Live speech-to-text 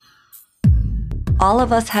All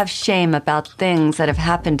of us have shame about things that have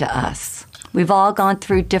happened to us. We've all gone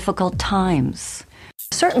through difficult times. At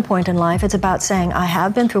a certain point in life, it's about saying, I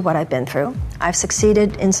have been through what I've been through. I've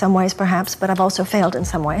succeeded in some ways, perhaps, but I've also failed in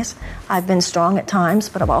some ways. I've been strong at times,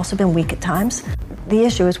 but I've also been weak at times. The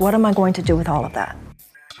issue is, what am I going to do with all of that?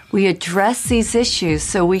 We address these issues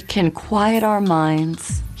so we can quiet our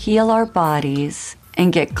minds, heal our bodies,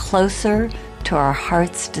 and get closer to our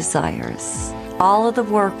heart's desires. All of the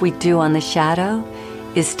work we do on the shadow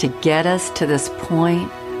is to get us to this point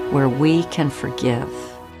where we can forgive.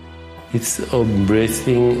 It's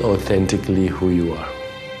embracing authentically who you are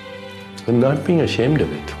and not being ashamed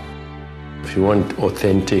of it. If you want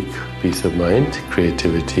authentic peace of mind,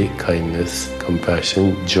 creativity, kindness,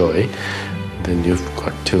 compassion, joy, then you've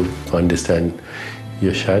got to understand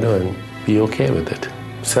your shadow and be okay with it.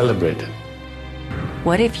 Celebrate it.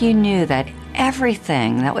 What if you knew that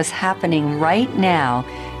everything that was happening right now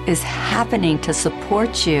is happening to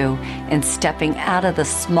support you in stepping out of the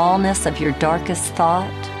smallness of your darkest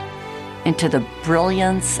thought into the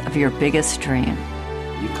brilliance of your biggest dream?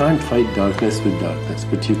 You can't fight darkness with darkness,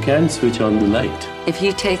 but you can switch on the light. If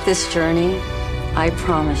you take this journey, I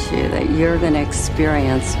promise you that you're going to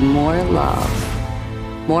experience more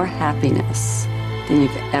love, more happiness than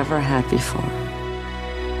you've ever had before.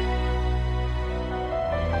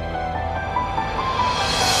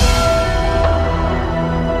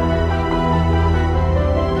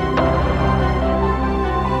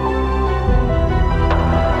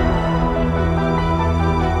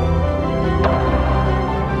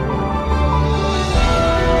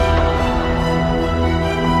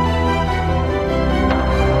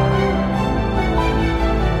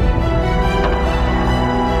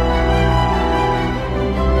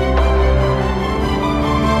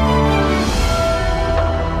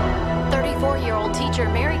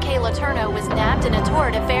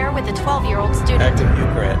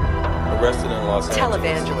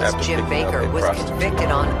 Televangelist Jim Bakker was convicted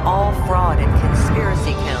on all fraud and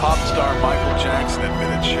conspiracy counts. Pop star Michael Jackson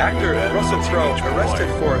admitted she actor Russell Crowe arrested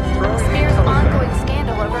for throwing Spears' ongoing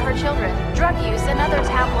scandal over her children, drug use, and other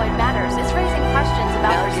tabloid matters is raising questions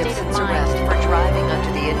about her state of mind. Arrest for driving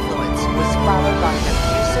under the influence was followed by an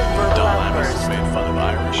abusive verbal outburst. Has made fun of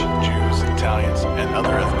Irish, Jews, Italians, and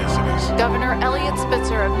other ethnicities. Governor Elliot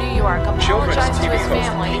Spitzer of New York apologized to his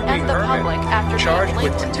family and the public after being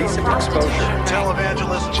linked to a prostitution.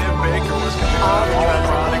 Televangelist Jim Bakker was convicted All of the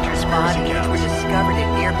drugs fraud and in his conspiracy body, which counts. were discovered in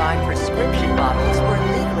nearby prescription bottles, were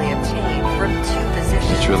legally obtained from two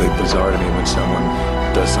physicians. It's really bizarre to me when someone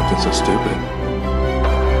does something so stupid.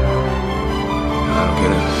 I don't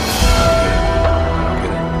get it. I don't get it.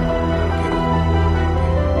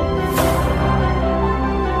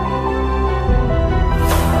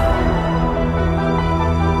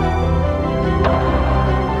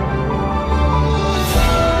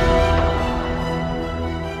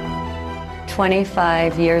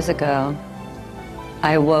 25 years ago,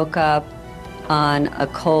 I woke up on a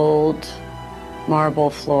cold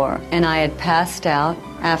marble floor, and I had passed out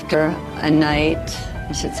after a night,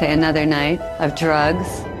 I should say another night, of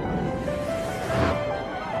drugs.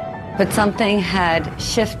 But something had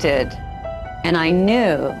shifted, and I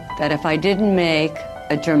knew that if I didn't make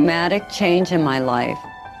a dramatic change in my life,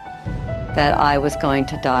 that I was going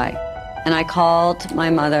to die. And I called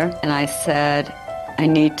my mother and I said, I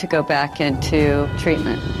need to go back into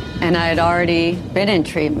treatment. And I had already been in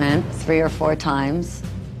treatment 3 or 4 times.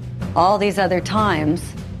 All these other times,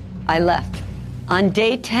 I left. On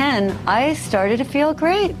day 10, I started to feel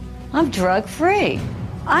great. I'm drug-free.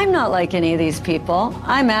 I'm not like any of these people.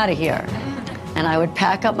 I'm out of here. And I would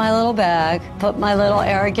pack up my little bag, put my little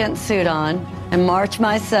arrogant suit on, and march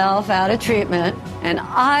myself out of treatment, and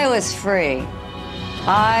I was free.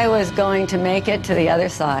 I was going to make it to the other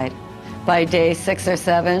side. By day 6 or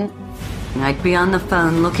 7, I'd be on the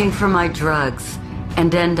phone looking for my drugs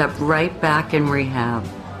and end up right back in rehab.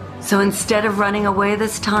 So instead of running away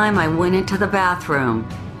this time, I went into the bathroom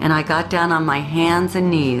and I got down on my hands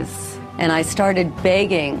and knees and I started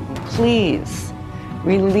begging, please,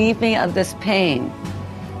 relieve me of this pain.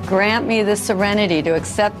 Grant me the serenity to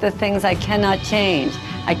accept the things I cannot change.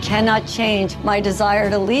 I cannot change my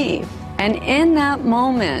desire to leave. And in that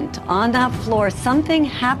moment, on that floor, something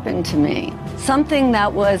happened to me. Something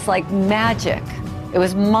that was like magic. It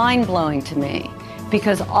was mind-blowing to me.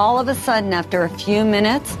 Because all of a sudden, after a few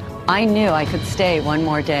minutes, I knew I could stay one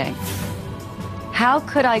more day. How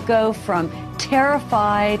could I go from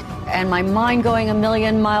terrified and my mind going a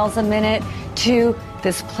million miles a minute to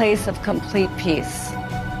this place of complete peace?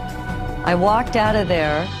 I walked out of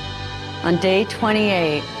there on day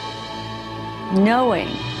 28 knowing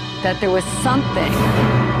that there was something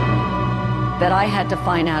that I had to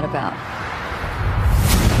find out about.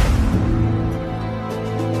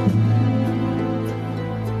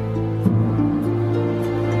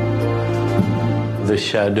 The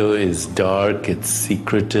shadow is dark, it's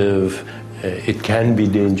secretive, it can be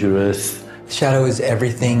dangerous. Shadow is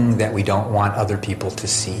everything that we don't want other people to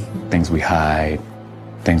see. Things we hide,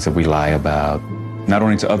 things that we lie about, not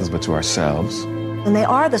only to others but to ourselves. And they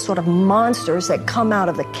are the sort of monsters that come out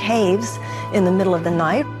of the caves in the middle of the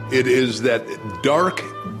night. It is that dark,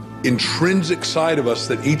 intrinsic side of us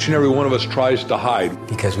that each and every one of us tries to hide.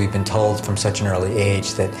 Because we've been told from such an early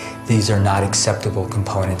age that these are not acceptable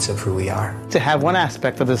components of who we are. To have one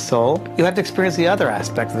aspect of the soul, you have to experience the other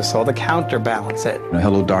aspect of the soul to counterbalance it.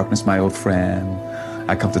 Hello, darkness, my old friend.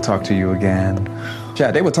 I come to talk to you again.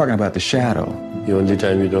 Yeah, they were talking about the shadow. The only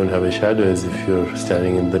time you don't have a shadow is if you're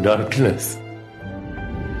standing in the darkness.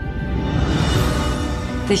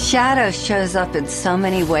 The shadow shows up in so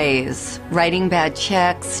many ways. Writing bad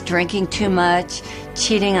checks, drinking too much,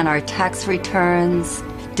 cheating on our tax returns,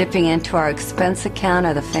 dipping into our expense account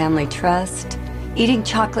or the family trust, eating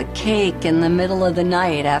chocolate cake in the middle of the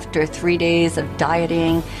night after 3 days of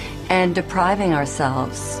dieting and depriving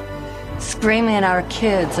ourselves, screaming at our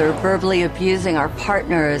kids or verbally abusing our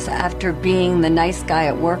partners after being the nice guy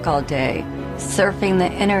at work all day, surfing the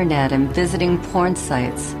internet and visiting porn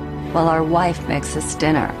sites while our wife makes us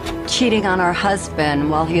dinner, cheating on our husband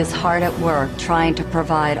while he is hard at work trying to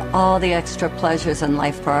provide all the extra pleasures in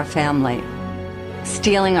life for our family,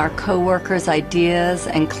 stealing our co-workers' ideas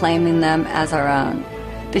and claiming them as our own.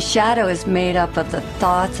 The shadow is made up of the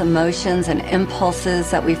thoughts, emotions, and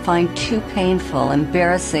impulses that we find too painful,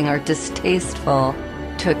 embarrassing, or distasteful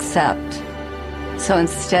to accept. So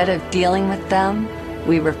instead of dealing with them,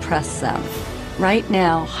 we repress them. Right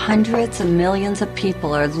now, hundreds of millions of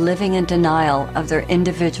people are living in denial of their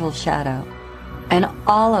individual shadow. And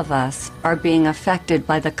all of us are being affected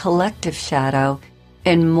by the collective shadow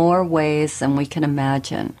in more ways than we can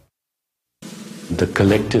imagine. The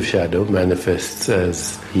collective shadow manifests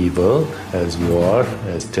as evil, as war,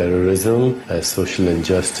 as terrorism, as social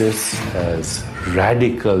injustice, as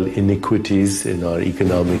radical iniquities in our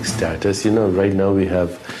economic status. You know, right now we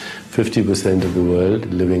have 50% of the world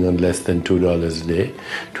living on less than $2 a day,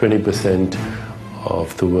 20%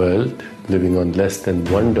 of the world living on less than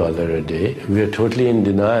 $1 a day. We are totally in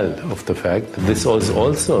denial of the fact that this is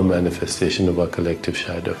also a manifestation of our collective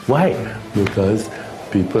shadow. Why? Because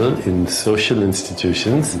people in social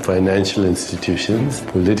institutions, financial institutions,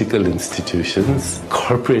 political institutions,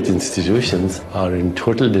 corporate institutions are in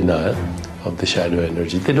total denial of the shadow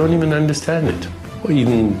energy. They don't even understand it. Or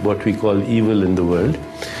even what we call evil in the world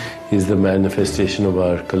is the manifestation of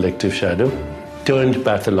our collective shadow, turned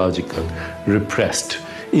pathological, repressed,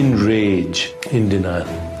 in rage, in denial.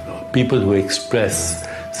 People who express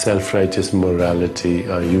self-righteous morality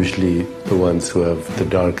are usually the ones who have the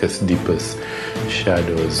darkest, deepest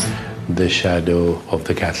shadows. The shadow of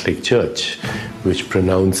the Catholic Church, which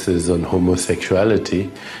pronounces on homosexuality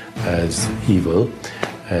as evil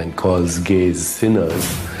and calls gays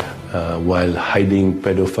sinners, while hiding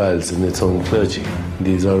pedophiles in its own clergy.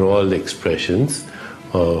 These are all expressions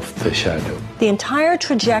of the shadow. The entire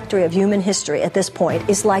trajectory of human history at this point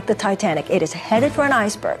is like the Titanic. It is headed for an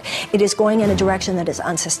iceberg. It is going in a direction that is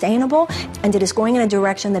unsustainable, and it is going in a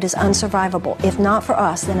direction that is unsurvivable. If not for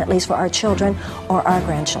us, then at least for our children or our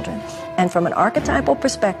grandchildren. And from an archetypal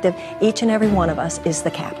perspective, each and every one of us is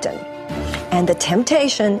the captain. And the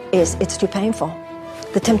temptation is, it's too painful.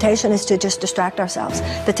 The temptation is to just distract ourselves.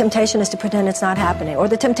 The temptation is to pretend it's not happening. Or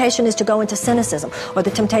the temptation is to go into cynicism. Or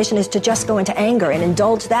the temptation is to just go into anger and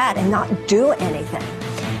indulge that and not do anything.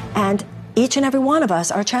 And each and every one of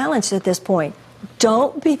us are challenged at this point.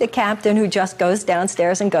 Don't be the captain who just goes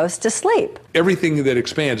downstairs and goes to sleep. Everything that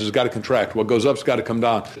expands has got to contract. What goes up's got to come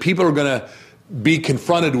down. People are going to be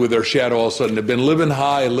confronted with their shadow all of a sudden. They've been living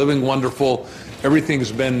high, living wonderful.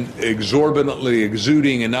 Everything's been exorbitantly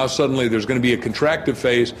exuding, and now suddenly there's going to be a contractive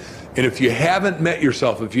phase. And if you haven't met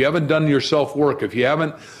yourself, if you haven't done your self-work, if you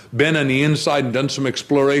haven't been on the inside and done some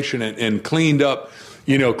exploration and cleaned up,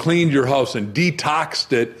 cleaned your house and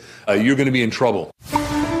detoxed it, you're going to be in trouble.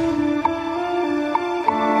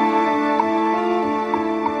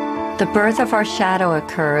 The birth of our shadow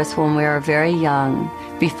occurs when we are very young,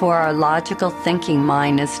 before our logical thinking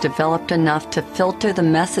mind is developed enough to filter the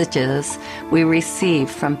messages we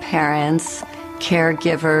receive from parents,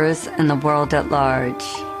 caregivers, and the world at large.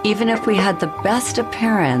 Even if we had the best of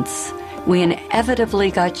parents, we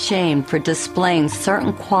inevitably got shamed for displaying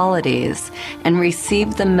certain qualities and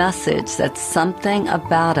received the message that something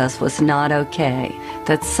about us was not okay,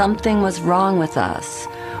 that something was wrong with us,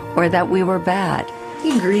 or that we were bad.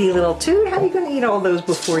 You greedy little toot, how are you going to eat all those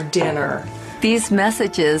before dinner? These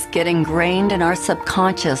messages get ingrained in our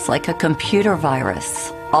subconscious like a computer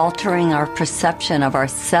virus, altering our perception of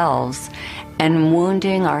ourselves and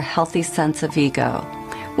wounding our healthy sense of ego.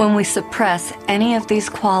 When we suppress any of these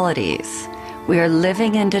qualities, we are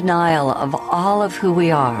living in denial of all of who we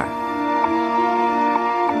are.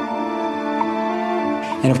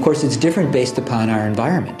 And of course, it's different based upon our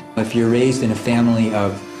environment. If you're raised in a family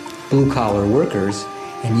of blue-collar workers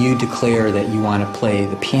and you declare that you want to play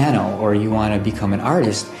the piano or you want to become an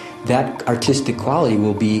artist, that artistic quality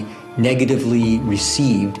will be negatively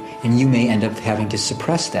received and you may end up having to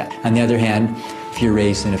suppress that. On the other hand, if you're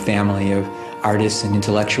raised in a family of artists and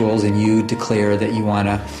intellectuals and you declare that you want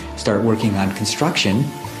to start working on construction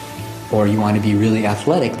or you want to be really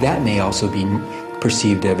athletic, that may also be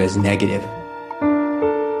perceived of as negative.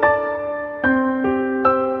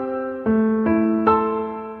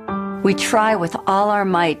 We try with all our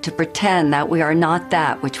might to pretend that we are not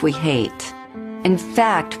that which we hate. In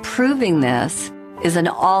fact, proving this is an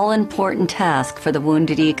all-important task for the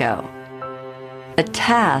wounded ego. A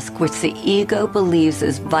task which the ego believes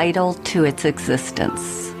is vital to its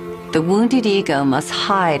existence. The wounded ego must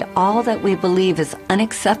hide all that we believe is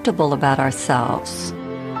unacceptable about ourselves.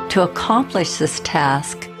 To accomplish this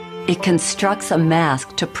task, it constructs a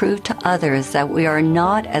mask to prove to others that we are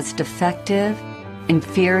not as defective,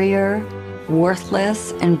 inferior,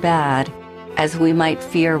 worthless, and bad as we might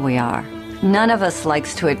fear we are. None of us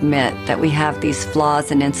likes to admit that we have these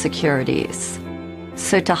flaws and insecurities.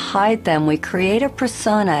 So to hide them, we create a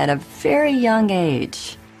persona at a very young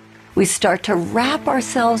age. We start to wrap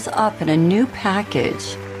ourselves up in a new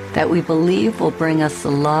package that we believe will bring us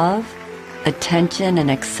the love, attention, and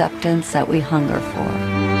acceptance that we hunger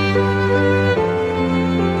for.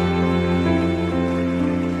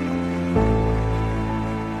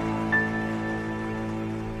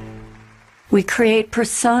 We create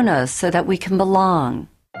personas so that we can belong.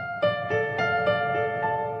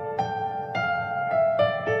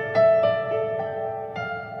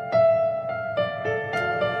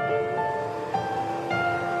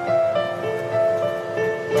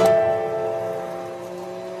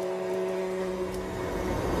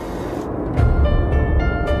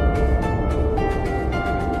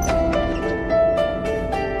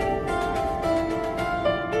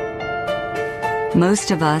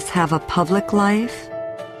 Most of us have a public life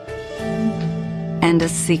and a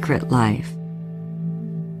secret life.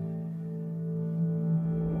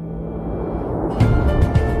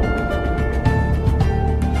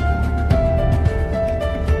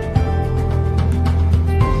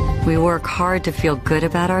 We work hard to feel good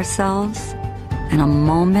about ourselves, and a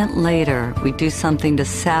moment later, we do something to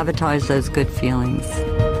sabotage those good feelings.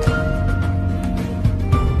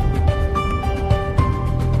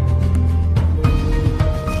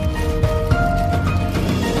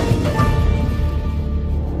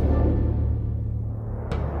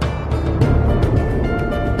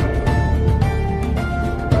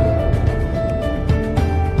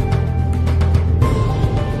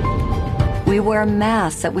 We wear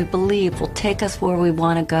masks that we believe will take us where we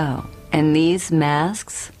want to go. And these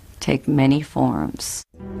masks take many forms.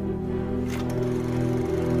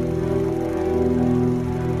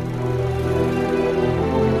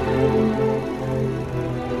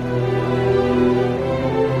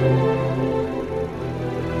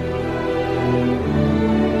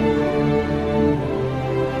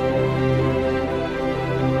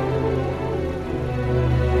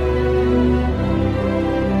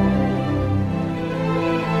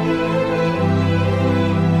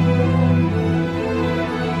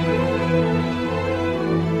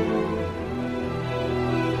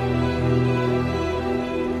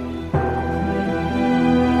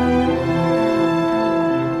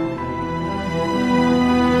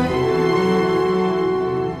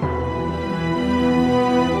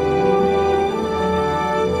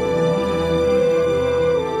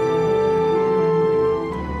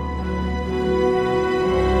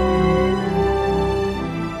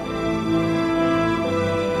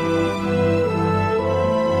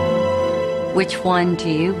 Which one do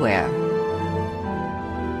you wear?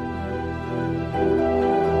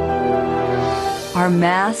 Our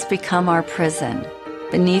masks become our prison.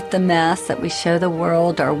 Beneath the mask that we show the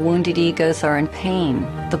world, our wounded egos are in pain.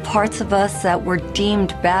 The parts of us that were deemed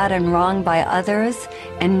bad and wrong by others,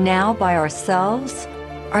 and now by ourselves,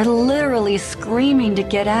 are literally screaming to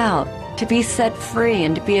get out, to be set free,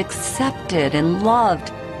 and to be accepted and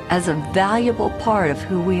loved as a valuable part of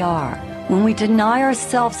who we are. When we deny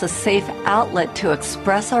ourselves a safe outlet to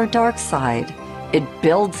express our dark side, it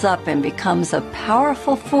builds up and becomes a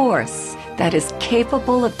powerful force that is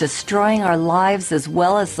capable of destroying our lives as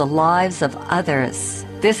well as the lives of others.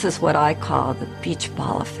 This is what I call the beach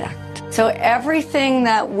ball effect. So everything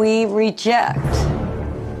that we reject,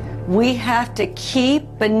 we have to keep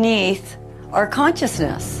beneath our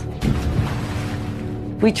consciousness.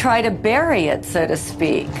 We try to bury it, so to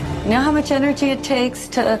speak. You know how much energy it takes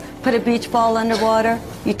to put a beach ball underwater?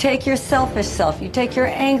 You take your selfish self, you take your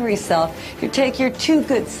angry self, you take your too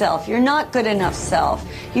good self, your not good enough self.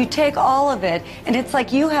 You take all of it, and it's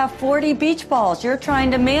like you have 40 beach balls you're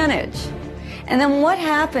trying to manage. And then what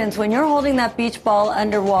happens when you're holding that beach ball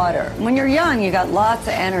underwater? When you're young, you got lots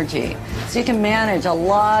of energy, so you can manage a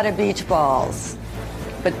lot of beach balls.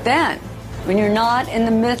 But then, when you're not in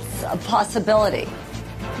the midst of possibility,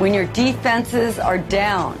 when your defenses are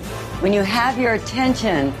down, when you have your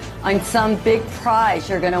attention on some big prize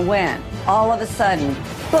you're going to win, all of a sudden,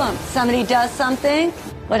 boom, somebody does something.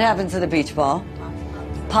 What happens to the beach ball?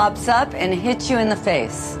 Pops up and hits you in the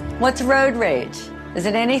face. What's road rage? Is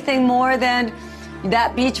it anything more than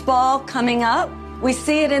that beach ball coming up? We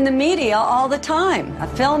see it in the media all the time. A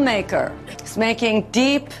filmmaker is making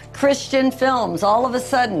deep Christian films, all of a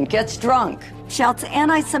sudden gets drunk, shouts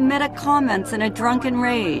anti-Semitic comments in a drunken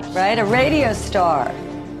rage, right? A radio star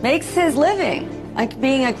makes his living like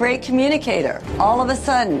being a great communicator. All of a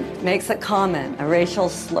sudden makes a comment, a racial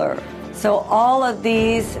slur. So all of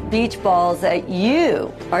these beach balls that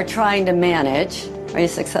you are trying to manage, are you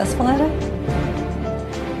successful at it?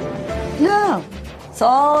 No. It's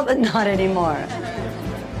all of it, not anymore.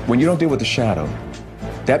 When you don't deal with the shadow,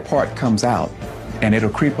 that part comes out and it'll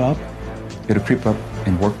creep up. It'll creep up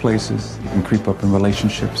in workplaces and creep up in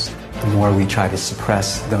relationships. The more we try to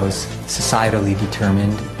suppress those societally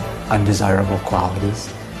determined, undesirable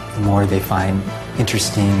qualities, the more they find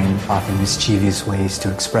interesting and often mischievous ways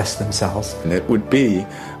to express themselves. And it would be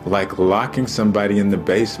like locking somebody in the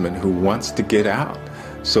basement who wants to get out.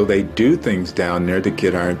 So they do things down there to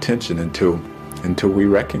get our attention until we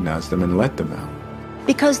recognize them and let them out.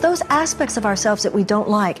 Because those aspects of ourselves that we don't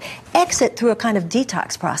like exit through a kind of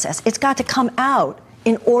detox process. It's got to come out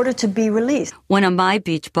in order to be released. One of my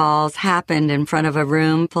beach balls happened in front of a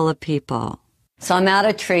room full of people. So I'm out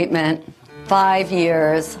of treatment, 5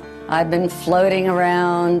 years. I've been floating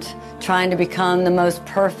around, trying to become the most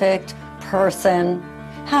perfect person.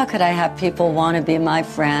 How could I have people want to be my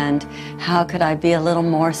friend? How could I be a little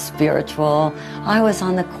more spiritual? I was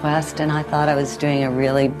on the quest and I thought I was doing a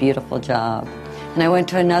really beautiful job. And I went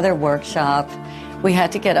to another workshop. We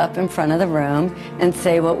had to get up in front of the room and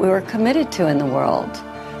say what we were committed to in the world.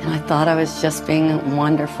 And I thought I was just being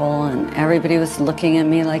wonderful, and everybody was looking at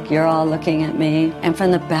me like you're all looking at me. And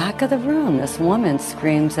from the back of the room, this woman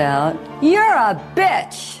screams out, "You're a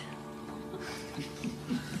bitch!"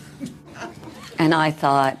 And I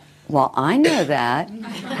thought, well, I know that.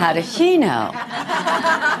 How does she know?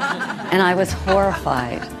 And I was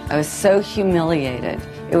horrified. I was so humiliated.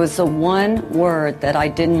 It was the one word that I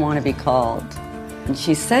didn't want to be called. And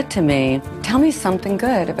she said to me, "Tell me something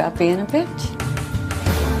good about being a bitch."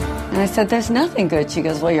 And I said, "There's nothing good." She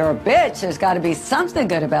goes, "Well, you're a bitch. There's got to be something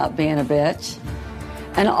good about being a bitch."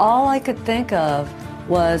 And all I could think of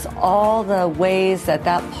was all the ways that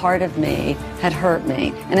that part of me had hurt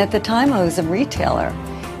me. And at the time, I was a retailer.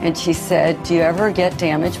 And she said, "Do you ever get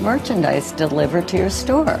damaged merchandise delivered to your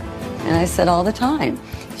store?" And I said, "All the time."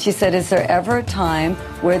 She said, "Is there ever a time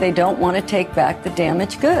where they don't want to take back the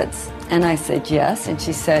damaged goods?" And I said, "Yes." And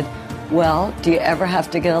she said, "Well, do you ever have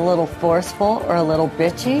to get a little forceful or a little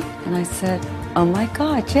bitchy?" And I said, "Oh my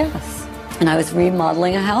God, yes." And I was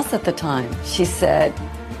remodeling a house at the time. She said,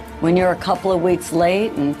 "When you're a couple of weeks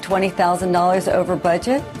late and $20,000 over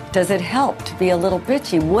budget, does it help to be a little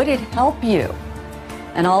bitchy? Would it help you?"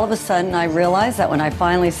 And all of a sudden I realized that when I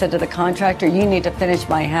finally said to the contractor, "You need to finish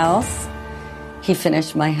my house," he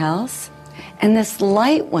finished my house. And this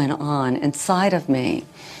light went on inside of me,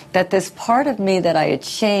 that this part of me that I had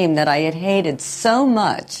shamed, that I had hated so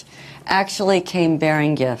much, actually came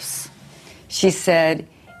bearing gifts. She said,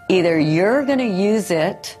 "Either you're going to use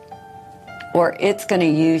it or it's going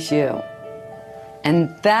to use you." And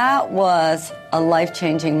that was a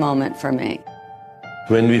life-changing moment for me.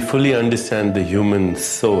 When we fully understand the human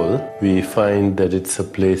soul, we find that it's a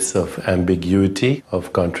place of ambiguity,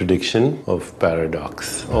 of contradiction, of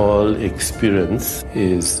paradox. All experience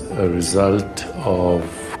is a result of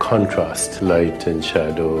contrast, light and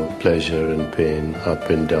shadow, pleasure and pain, up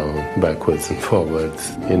and down, backwards and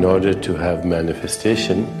forwards. In order to have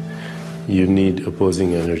manifestation, you need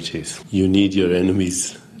opposing energies. You need your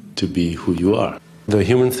enemies to be who you are. The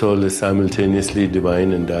human soul is simultaneously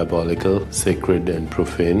divine and diabolical, sacred and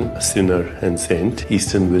profane, sinner and saint.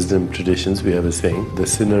 Eastern wisdom traditions, we have a saying, the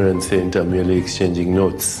sinner and saint are merely exchanging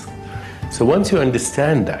notes. So once you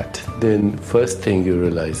understand that, then first thing you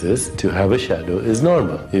realize is to have a shadow is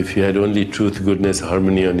normal. If you had only truth, goodness,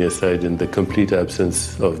 harmony on your side and the complete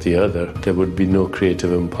absence of the other, there would be no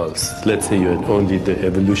creative impulse. Let's say you had only the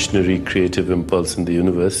evolutionary creative impulse in the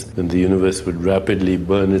universe, then the universe would rapidly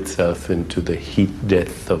burn itself into the heat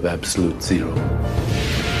death of absolute zero.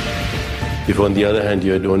 If on the other hand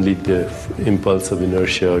you had only the impulse of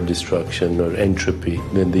inertia or destruction or entropy,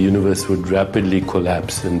 then the universe would rapidly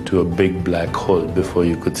collapse into a big black hole before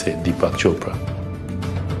you could say Deepak Chopra.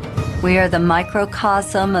 We are the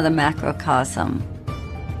microcosm of the macrocosm.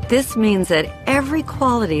 This means that every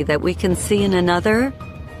quality that we can see in another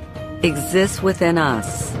exists within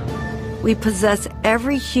us. We possess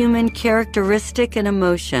every human characteristic and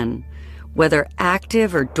emotion, whether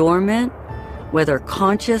active or dormant, whether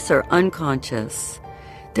conscious or unconscious.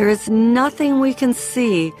 There is nothing we can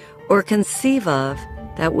see or conceive of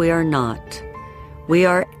that we are not. We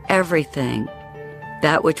are everything,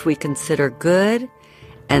 that which we consider good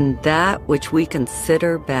and that which we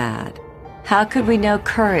consider bad. How could we know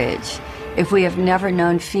courage if we have never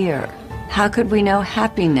known fear? How could we know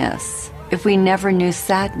happiness if we never knew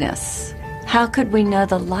sadness? How could we know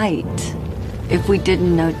the light if we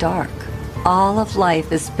didn't know dark? All of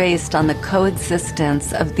life is based on the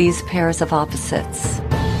coexistence of these pairs of opposites.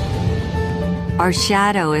 Our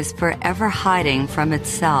shadow is forever hiding from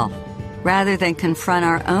itself. Rather than confront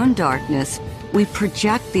our own darkness, we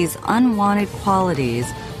project these unwanted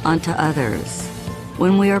qualities onto others.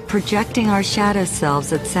 When we are projecting our shadow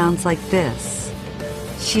selves, it sounds like this.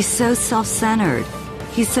 She's so self-centered.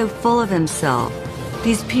 He's so full of himself.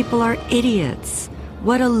 These people are idiots.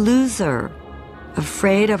 What a loser.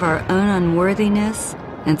 Afraid of our own unworthiness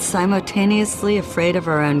and simultaneously afraid of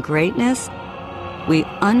our own greatness, we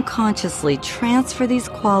unconsciously transfer these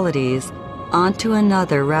qualities onto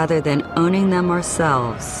another rather than owning them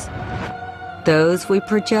ourselves. Those we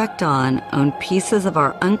project on own pieces of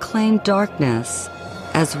our unclaimed darkness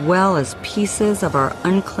as well as pieces of our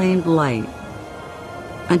unclaimed light.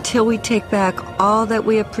 Until we take back all that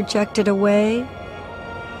we have projected away,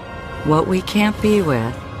 what we can't be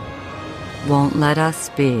with won't let us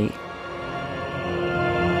be.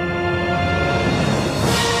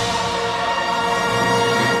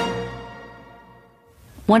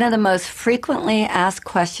 One of the most frequently asked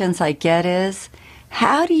questions I get is,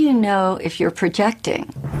 how do you know if you're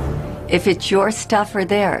projecting? If it's your stuff or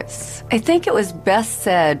theirs? I think it was best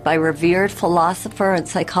said by revered philosopher and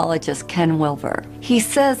psychologist Ken Wilber. He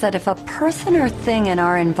says that if a person or thing in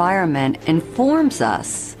our environment informs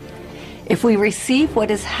us, if we receive what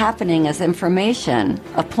is happening as information,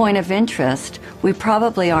 a point of interest, we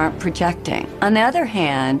probably aren't projecting. On the other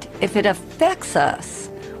hand, if it affects us,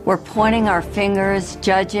 we're pointing our fingers,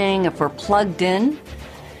 judging, if we're plugged in,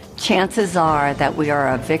 chances are that we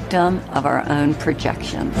are a victim of our own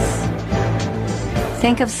projections.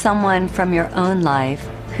 Think of someone from your own life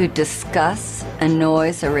who disgusts,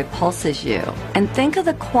 annoys, or repulses you, and think of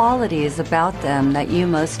the qualities about them that you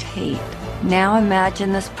most hate. Now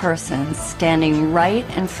imagine this person standing right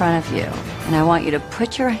in front of you, and I want you to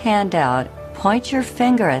put your hand out, point your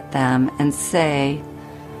finger at them, and say,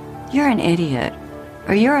 "You're an idiot,"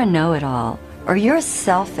 or "You're a know-it-all," or "You're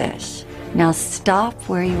selfish." Now stop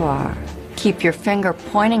where you are. Keep your finger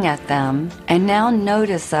pointing at them, and now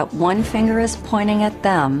notice that one finger is pointing at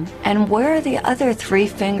them, and where are the other three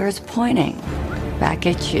fingers pointing? Back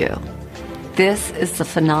at you. This is the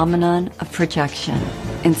phenomenon of projection.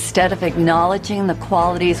 Instead of acknowledging the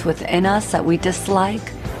qualities within us that we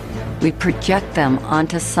dislike, we project them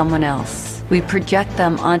onto someone else. We project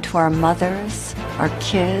them onto our mothers, our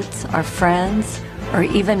kids, our friends, or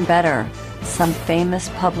even better, some famous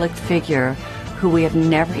public figure who we have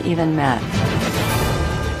never even met.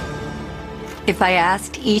 If I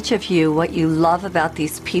asked each of you what you love about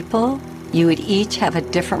these people, you would each have a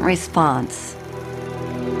different response.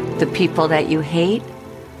 The people that you hate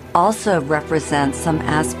also represent some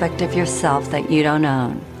aspect of yourself that you don't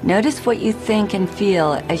own. Notice what you think and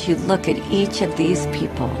feel as you look at each of these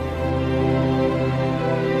people.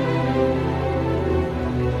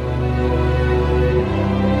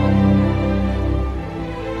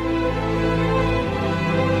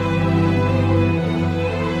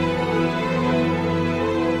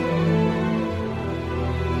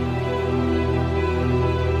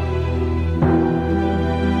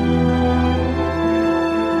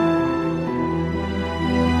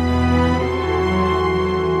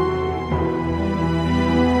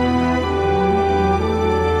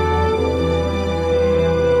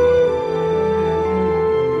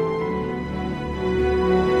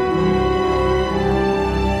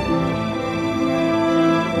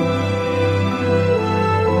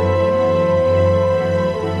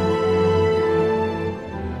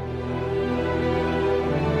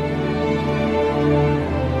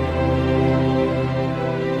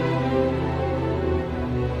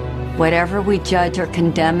 whatever we judge or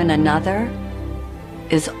condemn in another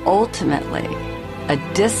is ultimately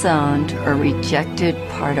a disowned or rejected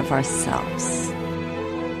part of ourselves.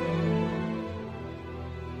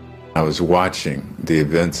 I was watching the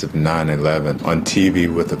events of 9/11 on TV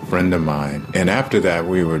with a friend of mine, and after that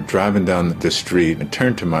we were driving down the street. I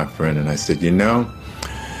turned to my friend and I said, you know,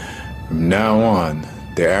 from now on,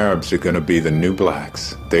 the Arabs are going to be the new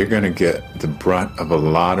blacks. They're going to get the brunt of a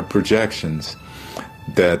lot of projections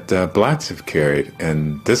that blacks have carried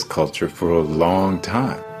in this culture for a long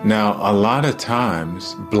time. Now, a lot of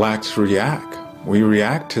times, blacks react. We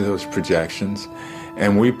react to those projections,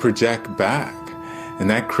 and we project back. And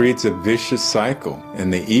that creates a vicious cycle.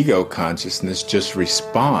 And the ego consciousness just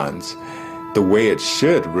responds the way it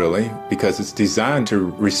should, really, because it's designed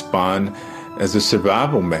to respond as a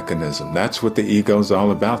survival mechanism. That's what the ego is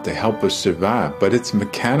all about, to help us survive. But it's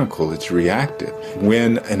mechanical, it's reactive.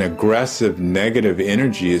 When an aggressive, negative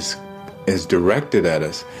energy is directed at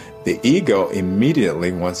us, the ego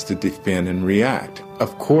immediately wants to defend and react.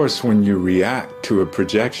 Of course, when you react to a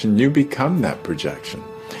projection, you become that projection.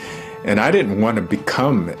 And I didn't want to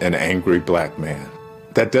become an angry black man.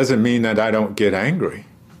 That doesn't mean that I don't get angry.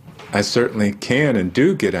 I certainly can and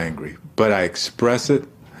do get angry, but I express it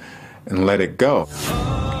and let it go.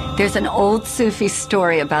 There's an old Sufi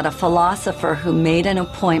story about a philosopher who made an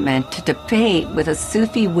appointment to debate with a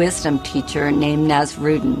Sufi wisdom teacher named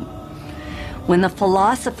Nasruddin. When the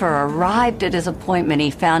philosopher arrived at his appointment, he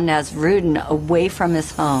found Nasruddin away from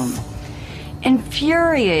his home.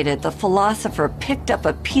 Infuriated, the philosopher picked up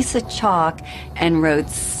a piece of chalk and wrote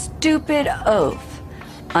 "stupid oaf"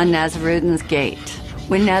 on Nasruddin's gate.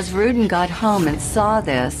 When Nasruddin got home and saw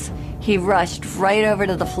this, he rushed right over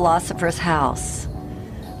to the philosopher's house.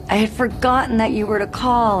 "I had forgotten that you were to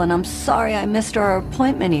call, and I'm sorry I missed our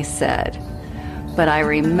appointment," he said. "But I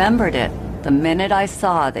remembered it the minute I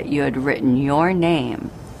saw that you had written your name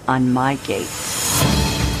on my gate."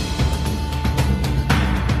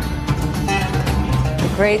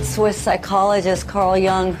 The great Swiss psychologist Carl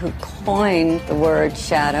Jung, who coined the word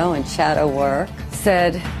shadow and shadow work,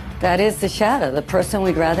 said, "That is the shadow, the person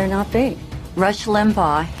we'd rather not be." Rush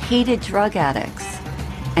Limbaugh hated drug addicts,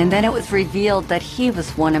 and then it was revealed that he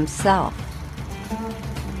was one himself.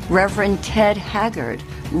 Reverend Ted Haggard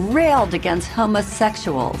railed against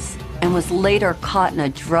homosexuals and was later caught in a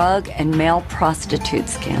drug and male prostitute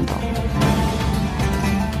scandal.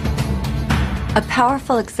 A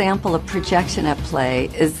powerful example of projection at play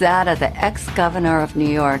is that of the ex-governor of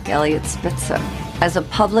New York, Eliot Spitzer. As a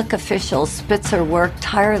public official, Spitzer worked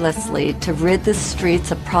tirelessly to rid the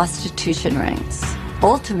streets of prostitution rings.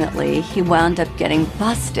 Ultimately, he wound up getting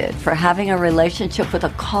busted for having a relationship with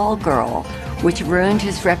a call girl, which ruined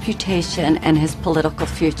his reputation and his political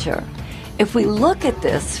future. If we look at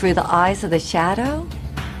this through the eyes of the shadow,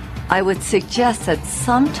 I would suggest that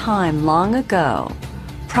sometime long ago,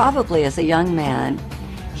 probably as a young man,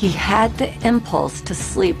 he had the impulse to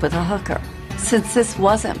sleep with a hooker. Since this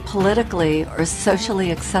wasn't politically or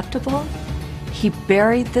socially acceptable, he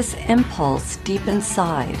buried this impulse deep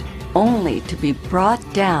inside, only to be brought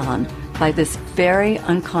down by this very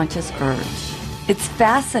unconscious urge. It's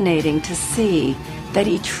fascinating to see that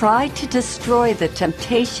he tried to destroy the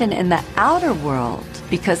temptation in the outer world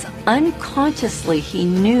because unconsciously he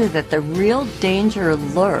knew that the real danger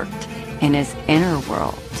lurked in his inner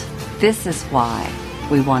world. This is why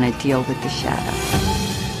we want to deal with the shadow.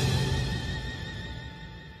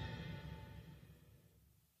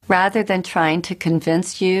 Rather than trying to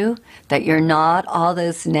convince you that you're not all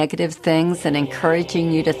those negative things and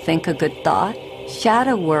encouraging you to think a good thought,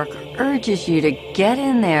 shadow work urges you to get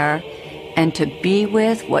in there and to be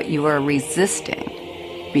with what you are resisting,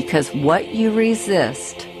 because what you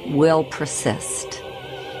resist will persist.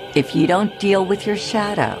 If you don't deal with your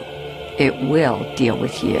shadow, it will deal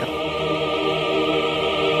with you.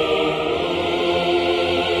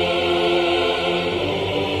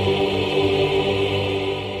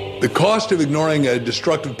 The cost of ignoring a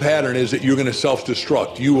destructive pattern is that you're going to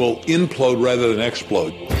self-destruct. You will implode rather than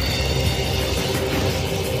explode.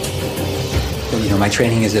 My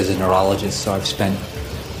training is as a neurologist, so I've spent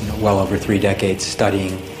well over 3 decades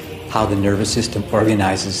studying how the nervous system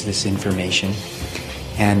organizes this information.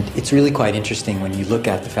 And it's really quite interesting when you look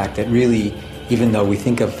at the fact that really, even though we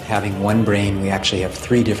think of having one brain, we actually have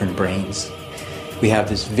 3 different brains. We have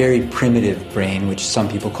this very primitive brain, which some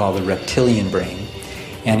people call the reptilian brain.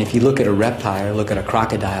 And if you look at a reptile, look at a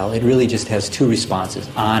crocodile, it really just has 2 responses,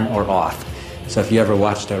 on or off. So if you ever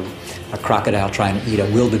watched a crocodile trying to eat a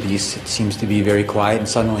wildebeest, it seems to be very quiet and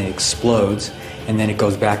suddenly explodes, and then it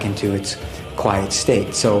goes back into its quiet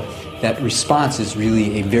state. So That response is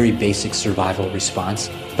really a very basic survival response.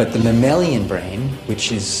 But the mammalian brain,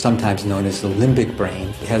 which is sometimes known as the limbic brain,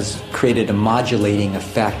 has created a modulating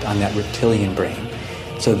effect on that reptilian brain.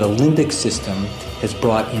 So the limbic system has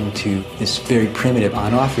brought into this very primitive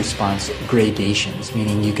on-off response gradations,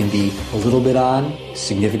 meaning you can be a little bit on,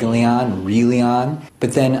 significantly on, really on.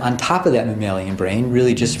 But then on top of that mammalian brain,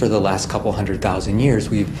 really just for the last couple 100,000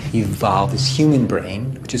 years, we've evolved this human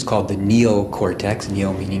brain, which is called the neocortex,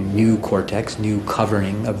 neo meaning new cortex, new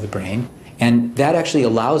covering of the brain. And that actually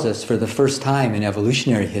allows us for the first time in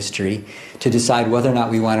evolutionary history to decide whether or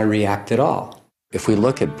not we want to react at all. If we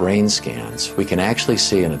look at brain scans, we can actually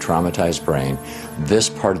see in a traumatized brain this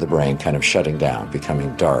part of the brain kind of shutting down,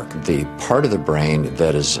 becoming dark. The part of the brain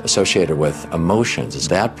that is associated with emotions is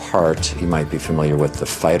that part, you might be familiar with the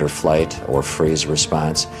fight or flight or freeze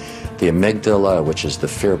response. The amygdala, which is the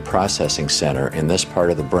fear processing center in this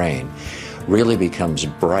part of the brain, really becomes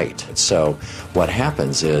bright. So what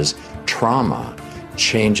happens is trauma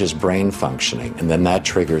changes brain functioning, and then that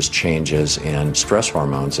triggers changes in stress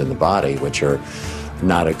hormones in the body, which are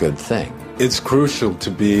not a good thing. It's crucial to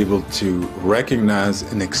be able to recognize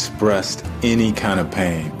and express any kind of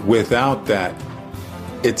pain. Without that,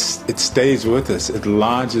 it stays with us, it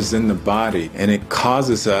lodges in the body, and it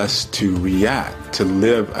causes us to react, to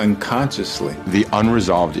live unconsciously. The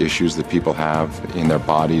unresolved issues that people have in their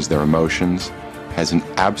bodies, their emotions, has an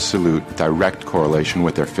absolute direct correlation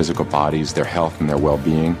with their physical bodies, their health and their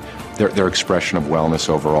well-being, their expression of wellness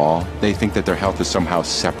overall. They think that their health is somehow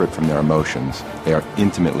separate from their emotions. They are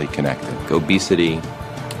intimately connected. Obesity,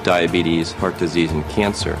 diabetes, heart disease, and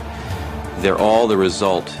cancer, they're all the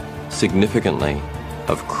result, significantly,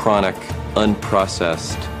 of chronic,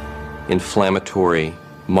 unprocessed, inflammatory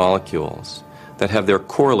molecules that have their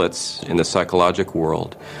correlates in the psychological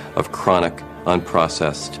world of chronic,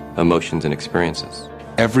 unprocessed emotions and experiences.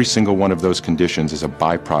 Every single one of those conditions is a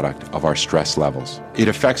byproduct of our stress levels. It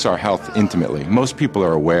affects our health intimately. Most people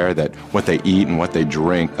are aware that what they eat and what they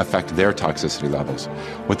drink affect their toxicity levels.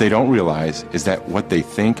 What they don't realize is that what they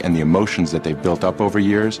think and the emotions that they've built up over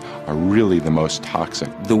years are really the most toxic.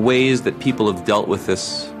 The ways that people have dealt with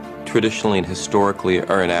this traditionally and historically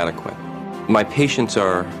are inadequate. My patients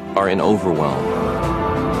are in overwhelm.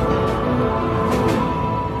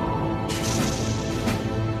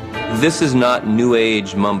 This is not new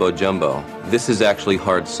age mumbo-jumbo. This is actually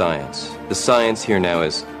hard science. The science here now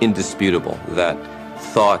is indisputable, that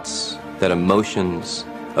thoughts, that emotions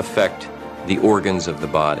affect the organs of the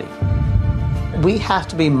body. We have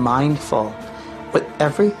to be mindful with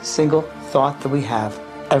every single thought that we have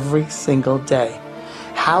every single day.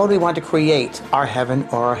 How do we want to create our heaven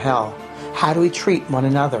or our hell? How do we treat one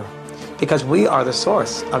another? Because we are the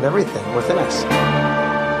source of everything within us.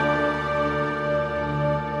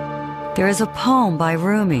 There is a poem by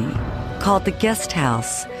Rumi called The Guest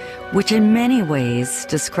House, which in many ways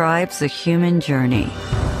describes the human journey.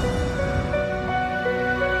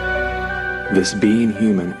 This being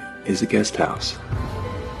human is a guest house.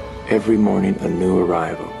 Every morning a new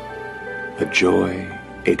arrival, a joy,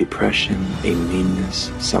 a depression, a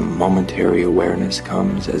meanness, some momentary awareness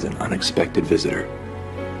comes as an unexpected visitor.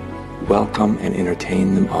 Welcome and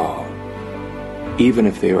entertain them all. Even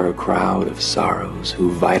if they are a crowd of sorrows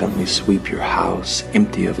who violently sweep your house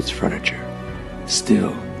empty of its furniture,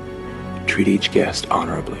 still treat each guest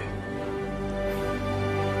honorably.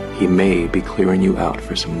 He may be clearing you out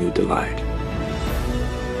for some new delight.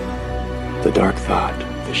 The dark thought,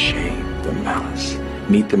 the shame, the malice,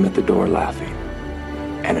 meet them at the door laughing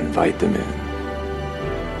and invite them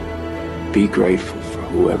in. Be grateful for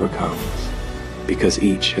whoever comes, because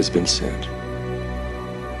each has been sent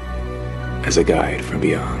as a guide from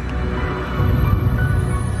beyond.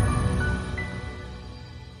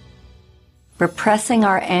 Repressing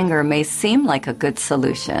our anger may seem like a good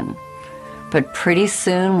solution, but pretty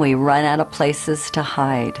soon we run out of places to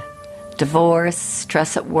hide. Divorce,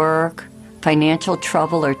 stress at work, financial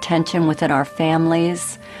trouble or tension within our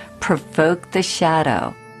families provoke the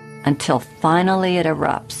shadow until finally it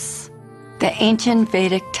erupts. The ancient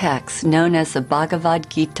Vedic text known as the Bhagavad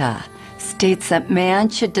Gita states that man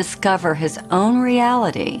should discover his own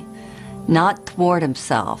reality, not thwart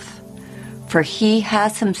himself. For he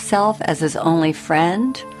has himself as his only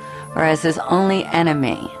friend or as his only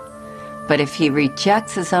enemy. But if he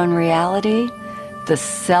rejects his own reality, the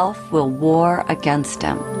self will war against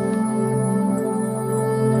him.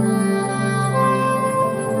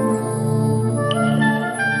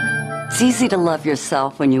 It's easy to love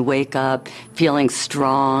yourself when you wake up feeling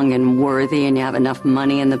strong and worthy and you have enough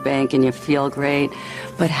money in the bank and you feel great.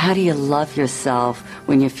 But how do you love yourself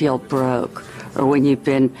when you feel broke or when you've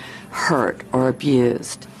been hurt or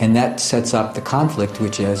abused. And that sets up the conflict,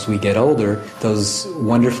 which as we get older, those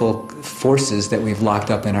wonderful forces that we've locked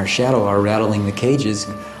up in our shadow are rattling the cages.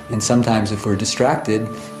 And sometimes if we're distracted,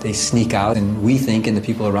 they sneak out and we think, and the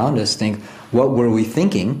people around us think, what were we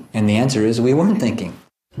thinking? And the answer is we weren't thinking.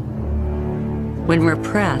 When we're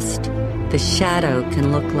pressed, the shadow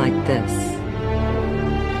can look like this.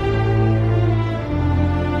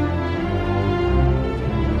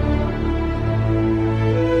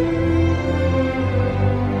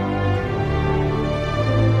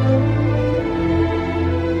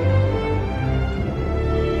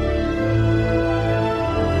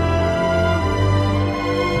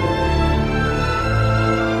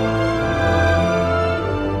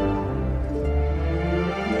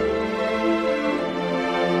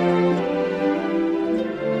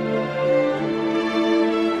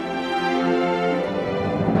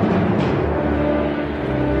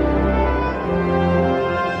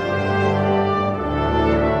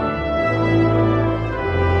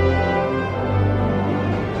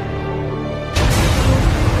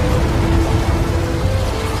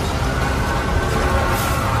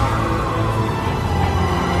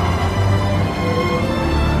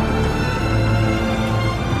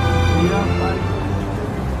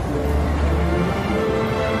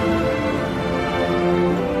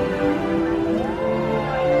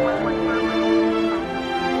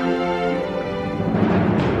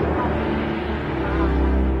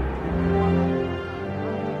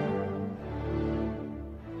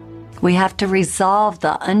 We have to resolve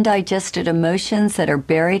the undigested emotions that are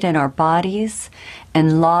buried in our bodies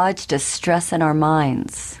and lodged as stress in our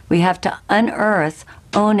minds. We have to unearth,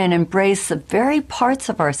 own, and embrace the very parts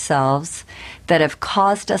of ourselves that have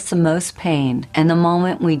caused us the most pain. And the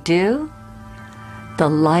moment we do, the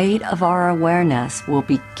light of our awareness will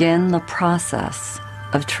begin the process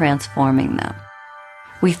of transforming them.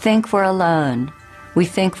 We think we're alone. We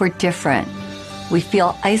think we're different. We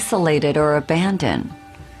feel isolated or abandoned.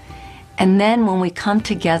 And then when we come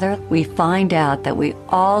together, we find out that we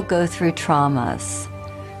all go through traumas,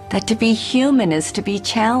 that to be human is to be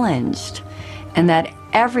challenged, and that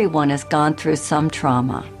everyone has gone through some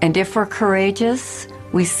trauma. And if we're courageous,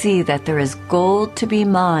 we see that there is gold to be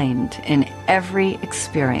mined in every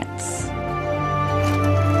experience.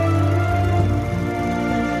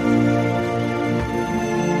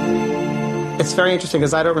 It's very interesting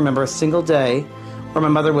because I don't remember a single day where my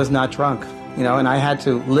mother was not drunk. And I had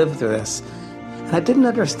to live through this. And I didn't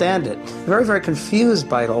understand it. Very, very confused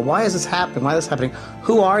by it all. Why is this happening? Why is this happening?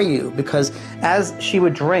 Who are you? Because as she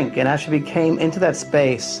would drink and as she became into that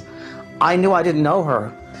space, I knew I didn't know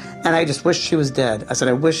her. And I just wished she was dead. I said,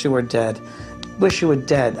 I wish you were dead. Wish you were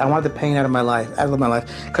dead. I want the pain out of my life,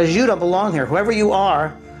 Because you don't belong here. Whoever you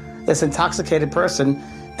are, this intoxicated person,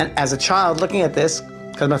 and as a child looking at this,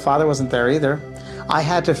 because my father wasn't there either, I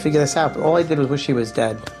had to figure this out. But all I did was wish she was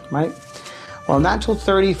dead, right? Well, not until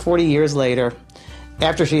 30, 40 years later,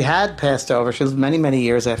 after she had passed over, she lived many, many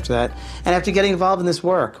years after that, and after getting involved in this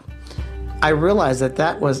work, I realized that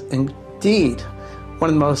that was indeed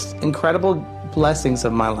one of the most incredible blessings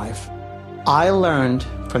of my life. I learned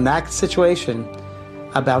from that situation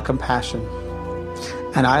about compassion,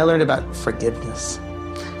 and I learned about forgiveness.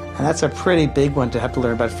 And that's a pretty big one to have to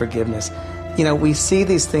learn about forgiveness. We see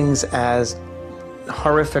these things as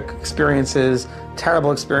horrific experiences,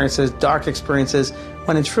 terrible experiences, dark experiences,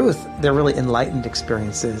 when in truth, they're really enlightened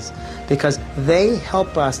experiences because they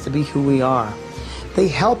help us to be who we are. They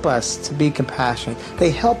help us to be compassionate.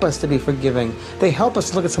 They help us to be forgiving. They help us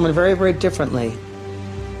to look at someone very, very differently.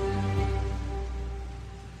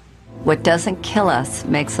 What doesn't kill us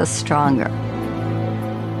makes us stronger.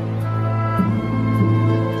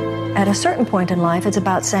 At a certain point in life, it's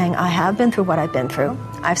about saying, I have been through what I've been through.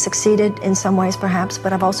 I've succeeded in some ways, perhaps,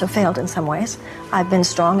 but I've also failed in some ways. I've been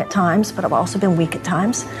strong at times, but I've also been weak at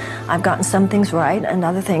times. I've gotten some things right, and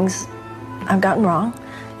other things I've gotten wrong.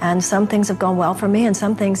 And some things have gone well for me, and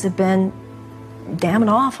some things have been damn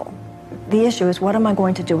awful. The issue is, what am I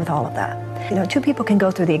going to do with all of that? Two people can go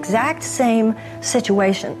through the exact same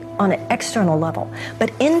situation on an external level,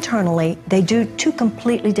 but internally they do two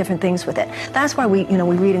completely different things with it. That's why we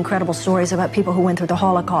read incredible stories about people who went through the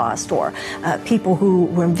Holocaust or people who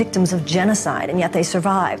were victims of genocide and yet they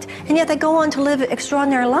survived, and yet they go on to live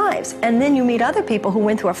extraordinary lives. And then you meet other people who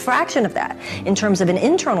went through a fraction of that in terms of an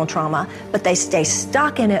internal trauma, but they stay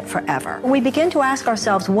stuck in it forever. We begin to ask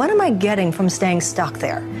ourselves, what am I getting from staying stuck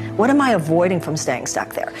there? What am I avoiding from staying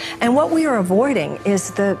stuck there? And what we are avoiding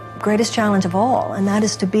is the greatest challenge of all, and that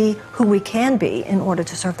is to be who we can be in order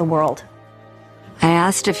to serve the world. I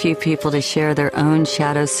asked a few people to share their own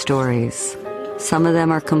shadow stories. Some of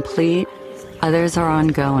them are complete, Others are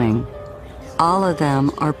ongoing. All of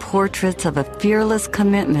them are portraits of a fearless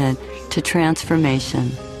commitment to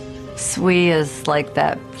transformation. Sui is like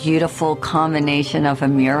that beautiful combination of a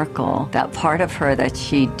miracle. That part of her that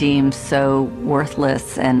she deems so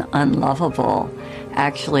worthless and unlovable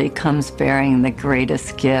actually comes bearing the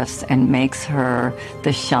greatest gifts and makes her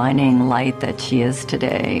the shining light that she is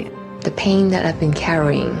today. The pain that I've been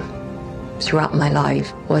carrying throughout my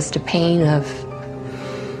life was the pain of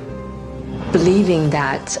believing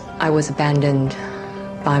that I was abandoned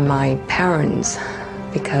by my parents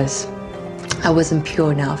because I wasn't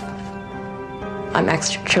pure enough. I'm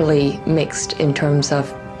actually mixed in terms of,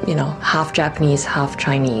 half Japanese, half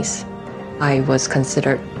Chinese. I was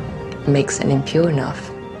considered mixed and impure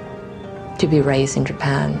enough to be raised in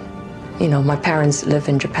Japan. My parents live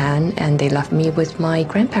in Japan and they left me with my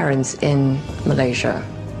grandparents in Malaysia.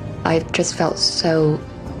 I just felt so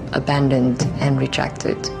abandoned and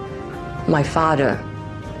rejected. My father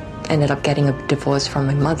ended up getting a divorce from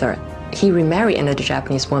my mother. He remarried another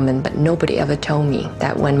Japanese woman, but nobody ever told me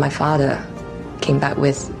that when my father came back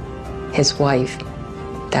with his wife,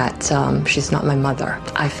 that she's not my mother.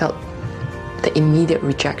 I felt the immediate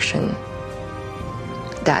rejection,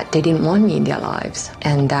 that they didn't want me in their lives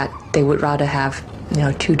and that they would rather have,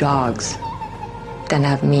 2 dogs than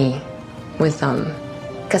have me with them.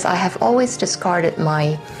 Because I have always discarded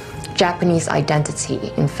my Japanese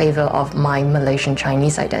identity in favor of my Malaysian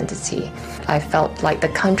Chinese identity. I felt like the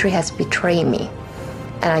country has betrayed me,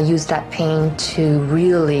 and I used that pain to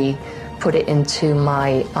really put it into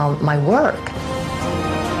my work.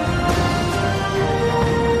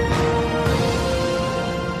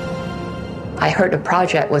 I heard the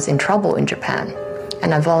project was in trouble in Japan,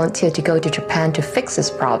 and I volunteered to go to Japan to fix this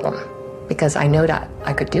problem because I know that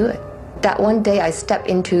I could do it. That one day I stepped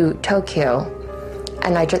into Tokyo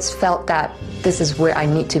and I just felt that this is where I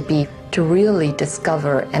need to be to really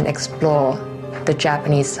discover and explore the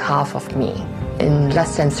Japanese half of me. In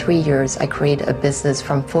less than 3 years, I created a business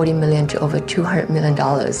from $40 million to over $200 million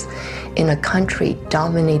in a country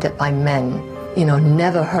dominated by men.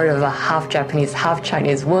 Never heard of a half Japanese, half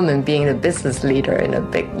Chinese woman being a business leader in a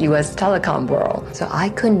big US telecom world. So I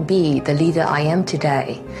couldn't be the leader I am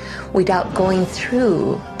today without going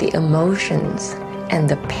through the emotions and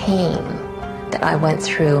the pain that I went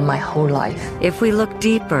through my whole life. If we look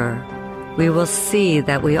deeper, we will see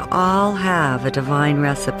that we all have a divine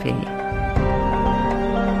recipe.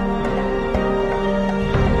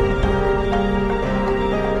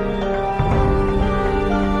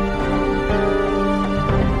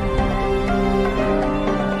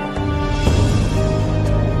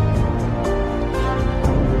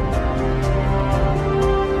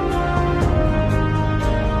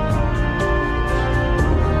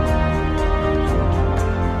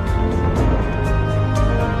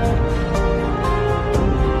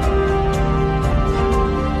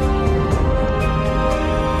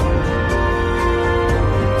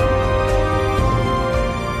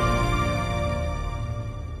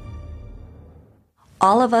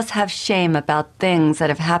 All of us have shame about things that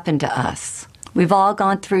have happened to us. We've all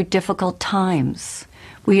gone through difficult times.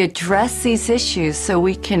 We address these issues so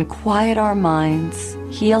we can quiet our minds,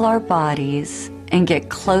 heal our bodies, and get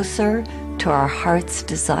closer to our heart's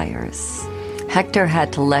desires. Hector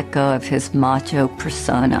had to let go of his macho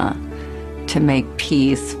persona to make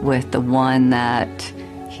peace with the one that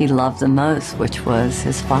he loved the most, which was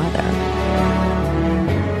his father.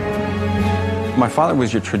 My father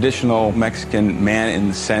was your traditional Mexican man in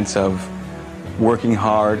the sense of working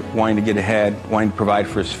hard, wanting to get ahead, wanting to provide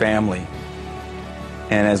for his family.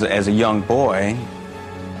 And as a young boy,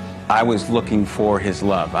 I was looking for his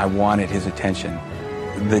love. I wanted his attention.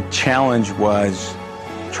 The challenge was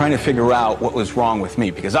trying to figure out what was wrong with me,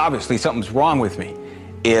 because obviously something's wrong with me.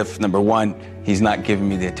 If, number one, he's not giving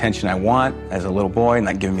me the attention I want as a little boy,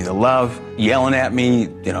 not giving me the love, yelling at me,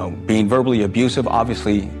 being verbally abusive,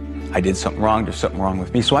 obviously I did something wrong, there's something wrong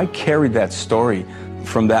with me. So I carried that story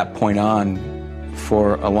from that point on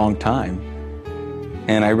for a long time.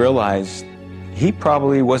 And I realized he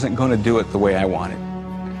probably wasn't going to do it the way I wanted.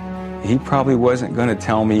 He probably wasn't going to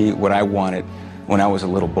tell me what I wanted when I was a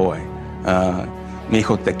little boy. Mi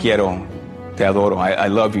hijo te quiero, te adoro, I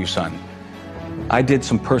love you, son. I did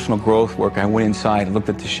some personal growth work. I went inside and looked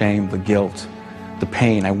at the shame, the guilt, the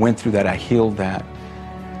pain. I went through that, I healed that.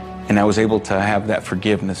 And I was able to have that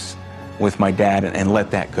forgiveness with my dad and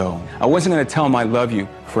let that go. I wasn't going to tell him I love you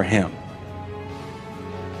for him.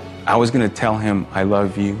 I was going to tell him I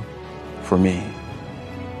love you for me.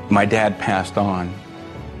 My dad passed on.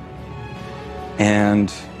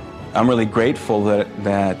 And I'm really grateful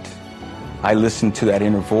that I listened to that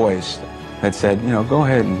inner voice that said, go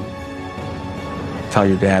ahead and Tell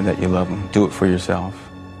your dad that you love him. Do it for yourself.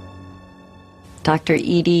 Dr.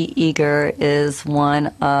 Edie Eger is one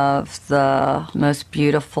of the most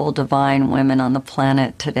beautiful, divine women on the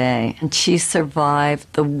planet today. And she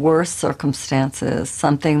survived the worst circumstances,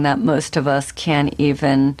 something that most of us can't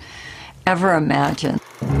even ever imagine.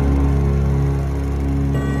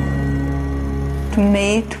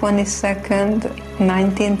 May 22nd,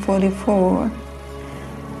 1944,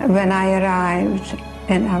 when I arrived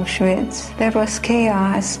in Auschwitz, there was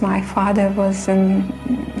chaos. My father was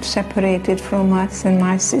separated from us, and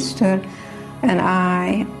my sister and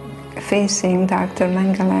I facing Dr.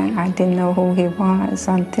 Mengele. I didn't know who he was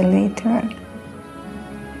until later.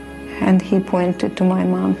 And he pointed to my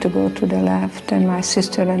mom to go to the left and my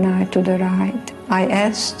sister and I to the right. I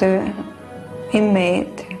asked the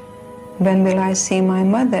inmate, when will I see my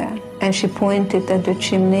mother? And she pointed at the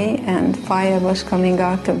chimney, and fire was coming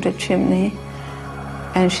out of the chimney.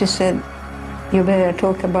 And she said, you better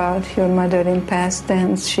talk about your mother in past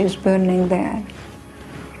tense, she's burning there.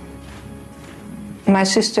 My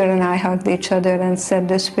sister and I hugged each other and said,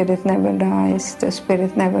 the spirit never dies, the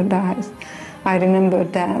spirit never dies. I remember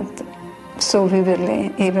that so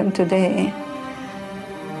vividly, even today.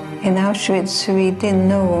 In Auschwitz, we didn't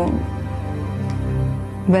know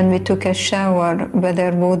when we took a shower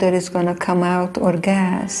whether water is going to come out or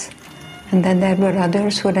gas. And then there were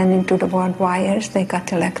others who ran into the barbed wires, they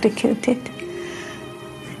got electrocuted.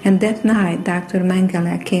 And that night, Dr.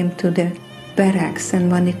 Mengele came to the barracks and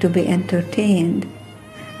wanted to be entertained.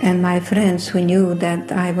 And my friends who knew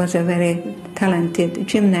that I was a very talented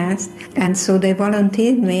gymnast, and so they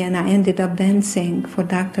volunteered me, and I ended up dancing for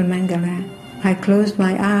Dr. Mengele. I closed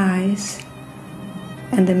my eyes,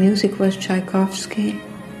 and the music was Tchaikovsky,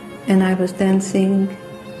 and I was dancing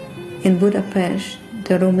in Budapest,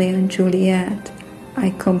 the Romeo and Juliet. I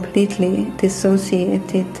completely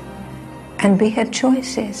dissociated, and we had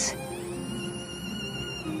choices.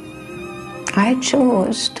 I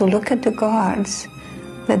chose to look at the guards,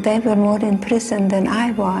 that they were more in prison than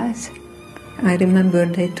I was. I remember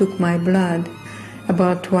they took my blood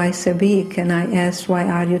about twice a week, and I asked, why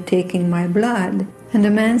are you taking my blood? And the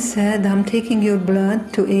man said, I'm taking your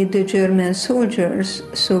blood to aid the German soldiers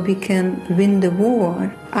so we can win the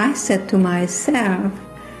war. I said to myself,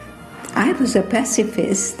 I was a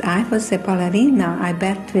pacifist, I was a ballerina, I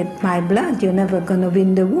bet with my blood you're never going to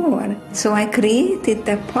win the war. So I created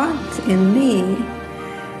a part in me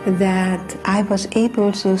that I was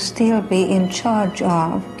able to still be in charge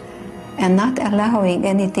of and not allowing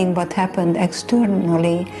anything what happened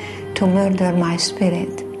externally to murder my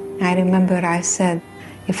spirit. I remember I said,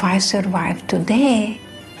 if I survive today,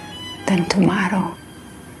 then tomorrow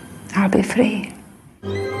I'll be free.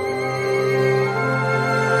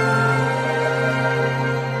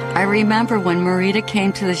 I remember when Marita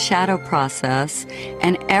came to the shadow process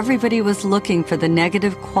and everybody was looking for the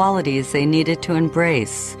negative qualities they needed to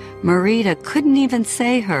embrace. Marita couldn't even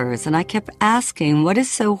say hers, and I kept asking, what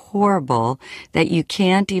is so horrible that you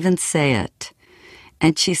can't even say it?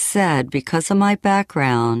 And she said, because of my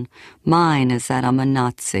background, mine is that I'm a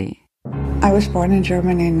Nazi. I was born in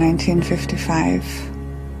Germany in 1955,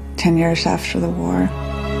 10 years after the war.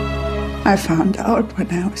 I found out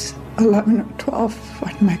when I was 11 or 12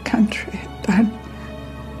 what my country had done.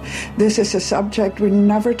 This is a subject we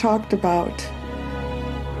never talked about.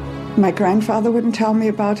 My grandfather wouldn't tell me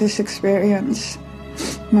about his experience.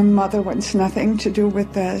 My mother wants nothing to do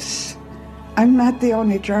with this. I'm not the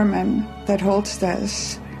only German that holds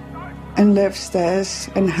this and lives this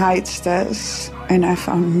and hides this. And I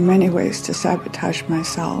found many ways to sabotage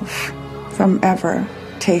myself from ever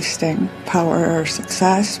tasting power or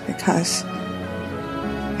success because,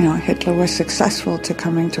 Hitler was successful to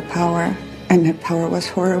coming to power, and that power was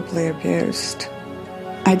horribly abused.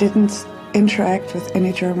 I didn't interact with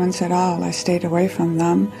any Germans at all. I stayed away from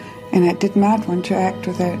them, and I did not want to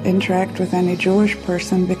interact with any Jewish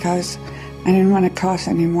person because I didn't want to cause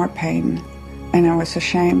any more pain, and I was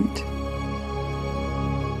ashamed.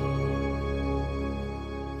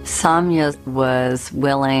 Samya was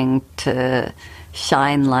willing to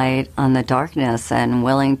shine light on the darkness and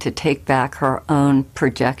willing to take back her own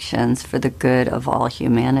projections for the good of all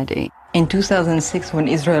humanity. In 2006, when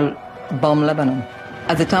Israel bombed Lebanon,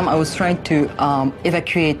 at the time I was trying to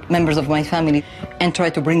evacuate members of my family and try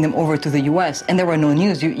to bring them over to the U.S., and there were no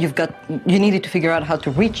news. You needed to figure out how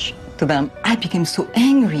to reach to them. I became so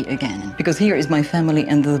angry again because here is my family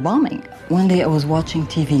and the bombing. One day I was watching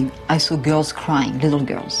TV. I saw girls crying, little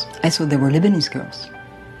girls. I saw they were Lebanese girls.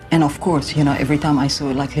 And of course, every time I saw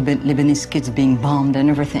like Lebanese kids being bombed and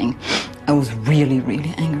everything, I was really,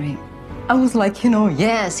 really angry. I was like,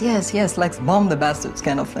 yes, like bomb the bastards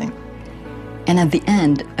kind of thing. And at the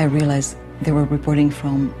end, I realized they were reporting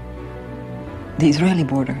from the Israeli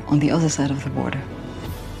border, on the other side of the border.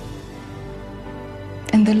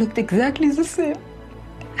 And they looked exactly the same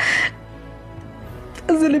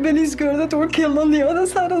as the Lebanese girls that were killed on the other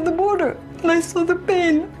side of the border. And I saw the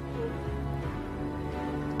pain.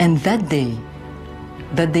 And that day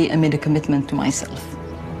I made a commitment to myself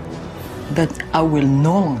that I will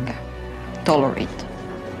no longer tolerate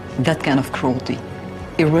that kind of cruelty,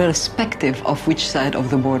 irrespective of which side of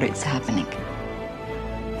the border it's happening.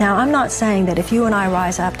 Now, I'm not saying that if you and I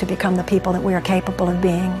rise up to become the people that we are capable of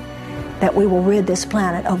being, that we will rid this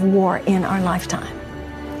planet of war in our lifetime.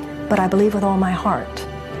 But I believe with all my heart,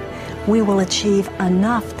 we will achieve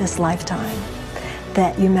enough this lifetime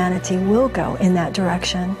that humanity will go in that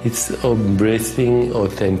direction. It's embracing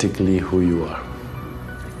authentically who you are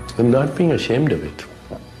and not being ashamed of it.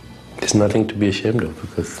 There's nothing to be ashamed of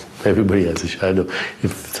because everybody has a shadow.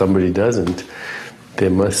 If somebody doesn't, they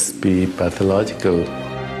must be pathological.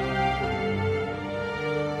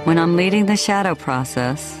 When I'm leading the shadow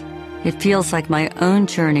process, it feels like my own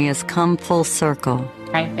journey has come full circle.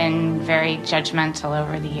 I've been very judgmental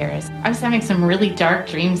over the years. I was having some really dark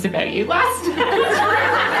dreams about you last night.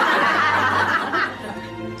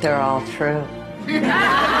 They're all true.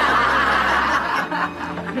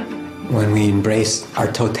 When we embrace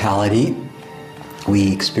our totality,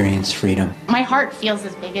 we experience freedom. My heart feels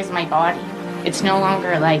as big as my body. It's no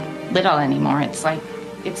longer like little anymore. It's like,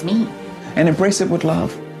 it's me. And embrace it with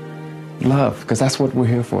love. Love, because that's what we're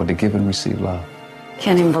here for, to give and receive love.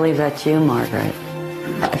 Can't even believe that's you, Margaret.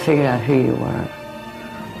 I figured out who you were.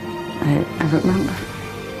 I remember.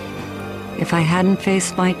 If I hadn't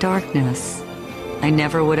faced my darkness, I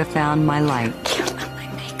never would have found my light. Can't let my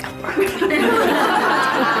makeup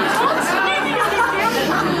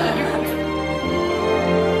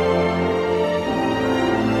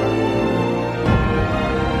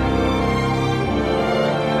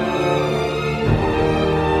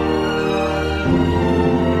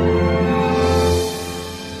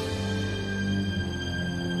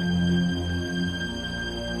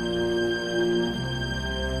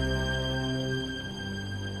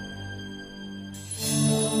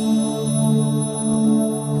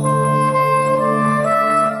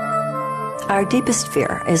Our deepest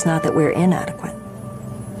fear is not that we're inadequate.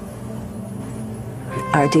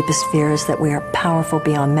 Our deepest fear is that we are powerful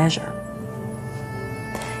beyond measure.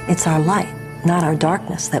 It's our light, not our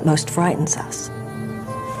darkness, that most frightens us.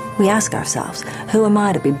 We ask ourselves, who am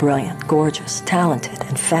I to be brilliant, gorgeous, talented,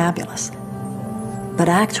 and fabulous? But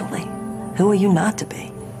actually, who are you not to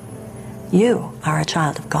be? You are a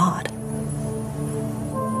child of God.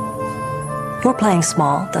 Your playing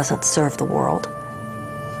small doesn't serve the world.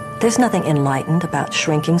 There's nothing enlightened about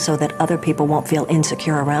shrinking so that other people won't feel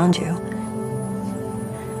insecure around you.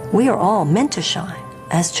 We are all meant to shine,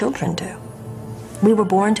 as children do. We were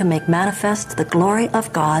born to make manifest the glory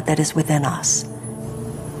of God that is within us.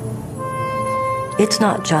 It's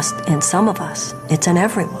not just in some of us, it's in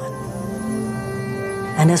everyone.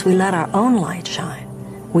 And as we let our own light shine,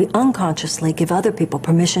 we unconsciously give other people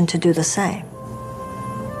permission to do the same.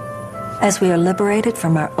 As we are liberated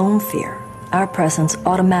from our own fear, our presence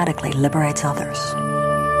automatically liberates others.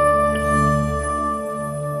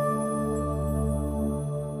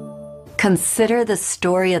 Consider the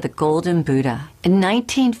story of the Golden Buddha. In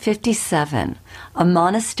 1957, a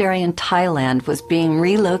monastery in Thailand was being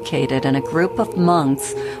relocated and a group of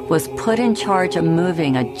monks was put in charge of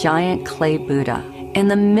moving a giant clay Buddha. In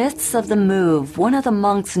the midst of the move, one of the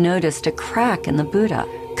monks noticed a crack in the Buddha.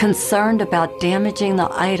 Concerned about damaging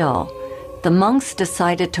the idol, the monks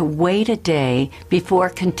decided to wait a day before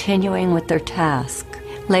continuing with their task.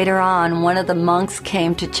 Later on, one of the monks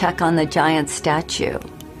came to check on the giant statue.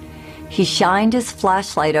 He shined his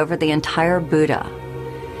flashlight over the entire Buddha,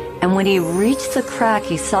 and when he reached the crack,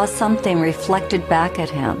 he saw something reflected back at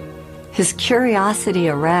him. His curiosity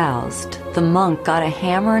aroused, the monk got a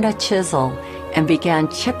hammer and a chisel and began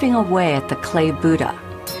chipping away at the clay Buddha.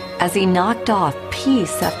 As he knocked off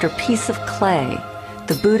piece after piece of clay,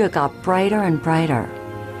 the Buddha got brighter and brighter.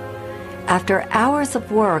 After hours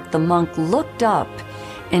of work, the monk looked up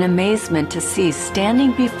in amazement to see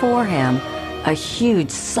standing before him a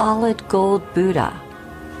huge solid gold Buddha.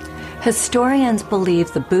 Historians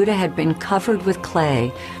believe the Buddha had been covered with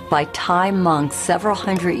clay by Thai monks several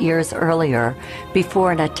hundred years earlier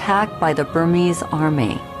before an attack by the Burmese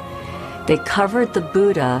army. They covered the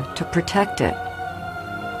Buddha to protect it.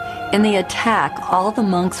 In the attack, all the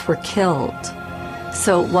monks were killed.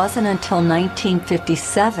 So it wasn't until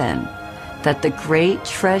 1957 that the great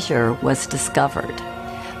treasure was discovered.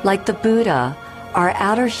 Like the Buddha, our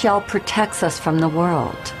outer shell protects us from the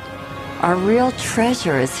world. Our real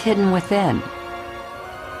treasure is hidden within.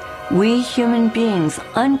 We human beings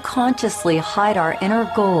unconsciously hide our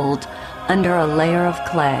inner gold under a layer of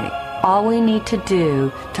clay. All we need to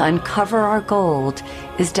do to uncover our gold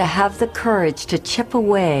is to have the courage to chip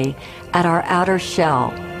away at our outer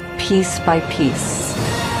shell, piece by piece.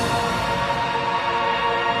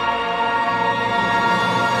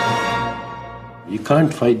 You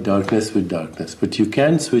can't fight darkness with darkness, but you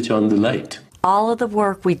can switch on the light. All of the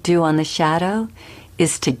work we do on the shadow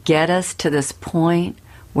is to get us to this point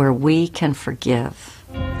where we can forgive.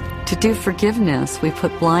 To do forgiveness, we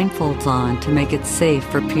put blindfolds on to make it safe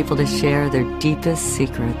for people to share their deepest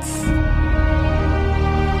secrets.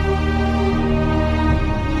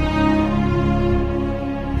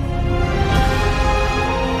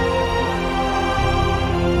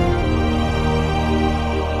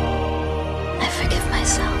 I forgive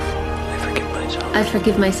myself. I forgive myself. I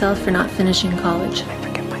forgive myself for not finishing college. I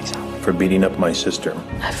forgive myself. For beating up my sister.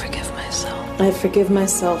 I forgive myself. I forgive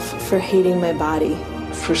myself for hating my body.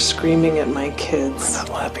 For screaming at my kids. For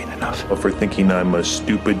not laughing enough. Or for thinking I'm a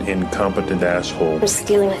stupid, incompetent asshole. For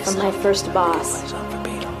stealing from my first boss.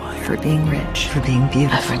 For being rich. For being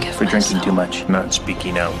beautiful. I forgive for myself. drinking too much. Not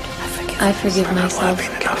speaking out. I forgive for myself. Not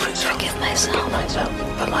laughing enough. I forgive myself.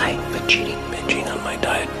 The lying, the cheating, binging on my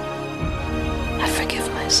diet. I forgive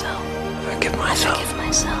myself. Forgive myself. I forgive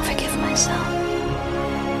myself. Forgive myself.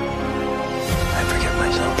 I forgive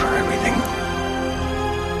myself for everything.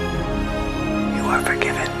 You are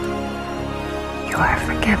forgiven. You are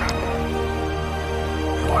forgiven.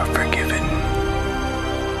 You are forgiven.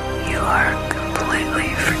 You are completely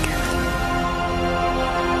forgiven.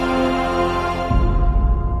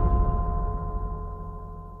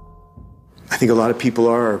 I think a lot of people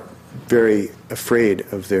are very afraid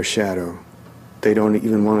of their shadow. They don't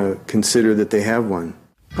even want to consider that they have one.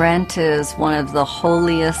 Brent is one of the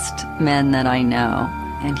holiest men that I know,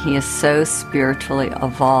 and he is so spiritually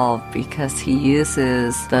evolved because he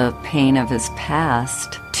uses the pain of his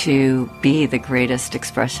past to be the greatest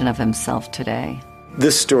expression of himself today.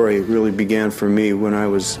 This story really began for me when I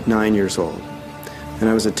was 9 years old, and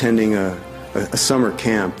I was attending a summer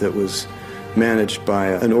camp that was managed by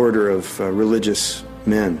an order of religious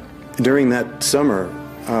men. During that summer,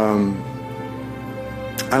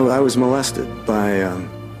 I was molested by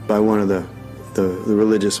one of the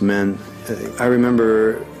religious men. I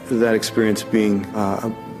remember that experience being a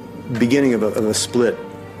beginning of a split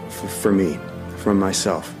for me, from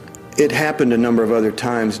myself. It happened a number of other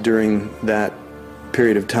times during that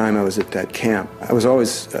period of time I was at that camp. I was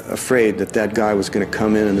always afraid that that guy was going to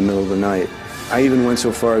come in the middle of the night. I even went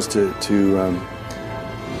so far as to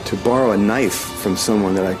borrow a knife from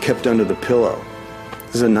someone that I kept under the pillow.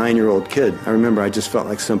 This is a 9-year-old kid. I remember I just felt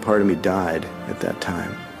like some part of me died at that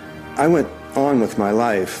time. I went on with my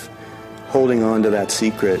life, holding on to that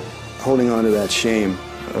secret, holding on to that shame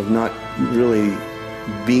of not really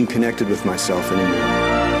being connected with myself anymore.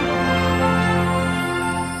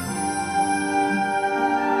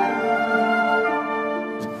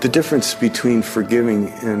 The difference between forgiving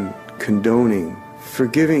and condoning.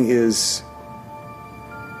 Forgiving is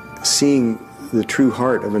seeing the true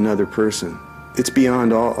heart of another person. It's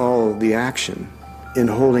beyond all the action. In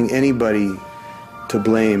holding anybody to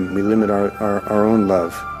blame, we limit our own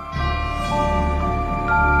love.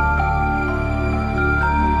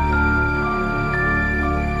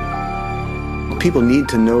 People need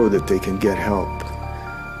to know that they can get help,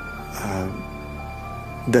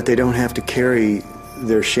 that they don't have to carry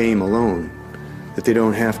their shame alone, that they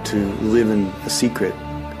don't have to live in a secret,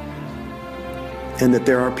 and that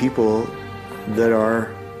there are people that are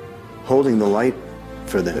holding the light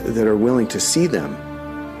for them, that are willing to see them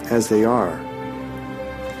as they are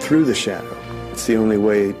through the shadow. It's the only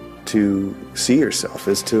way to see yourself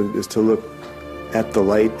is to look at the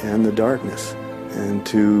light and the darkness and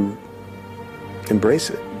to embrace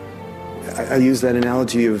it. I use that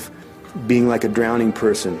analogy of being like a drowning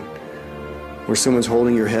person, where someone's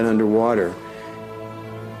holding your head underwater,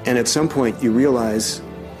 and at some point you realize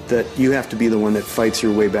that you have to be the one that fights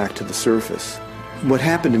your way back to the surface. What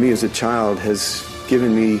happened to me as a child has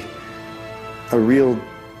given me a real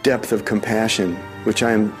depth of compassion, which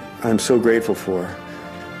I'm so grateful for,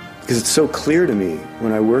 because it's so clear to me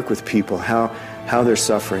when I work with people how they're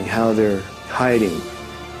suffering, how they're hiding,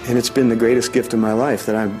 and it's been the greatest gift of my life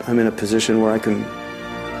that I'm in a position where I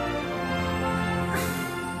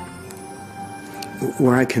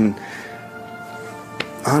can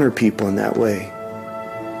honor people in that way.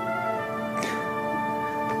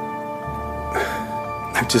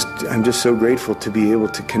 I'm just so grateful to be able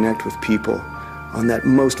to connect with people on that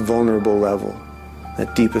most vulnerable level,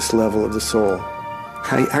 that deepest level of the soul.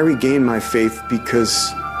 I regained my faith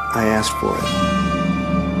because I asked for it.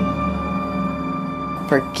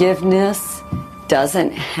 Forgiveness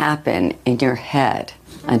doesn't happen in your head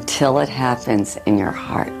until it happens in your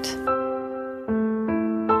heart.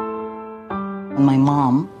 My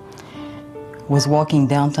mom was walking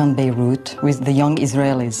downtown Beirut with the young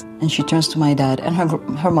Israelis, and she turns to my dad, and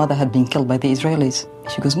her mother had been killed by the Israelis.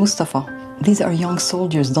 She goes, "Mustafa, these are young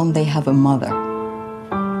soldiers, don't they have a mother?"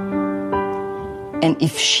 And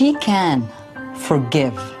if she can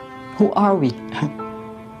forgive, who are we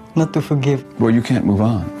not to forgive? Well, you can't move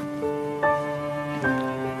on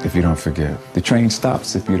if you don't forgive. The train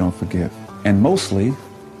stops if you don't forgive. And mostly,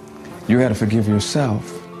 you got to forgive yourself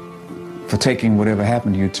for taking whatever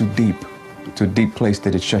happened to you to a deep place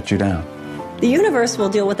that it shut you down. The universe will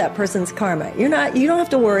deal with that person's karma. You don't have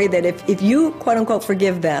to worry that if you, quote unquote,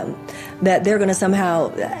 forgive them, that they're going to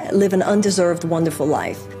somehow live an undeserved, wonderful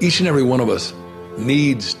life. Each and every one of us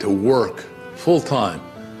needs to work full-time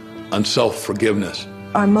on self-forgiveness.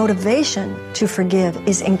 Our motivation to forgive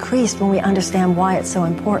is increased when we understand why it's so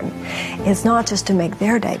important. It's not just to make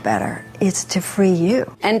their day better, it's to free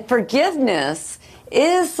you. And forgiveness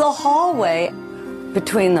is the hallway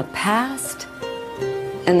between the past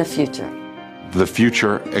and the future. The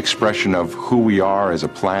future expression of who we are as a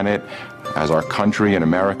planet, as our country in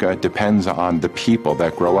America, depends on the people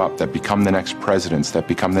that grow up, that become the next presidents, that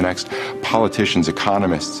become the next politicians,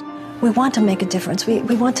 economists. We want to make a difference.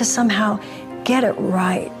 We want to somehow get it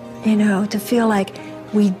right, to feel like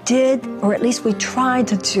we did, or at least we tried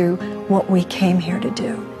to do what we came here to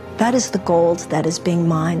do. That is the gold that is being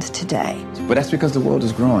mined today. But that's because the world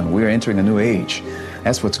is growing. We're entering a new age.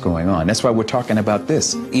 That's what's going on. That's why we're talking about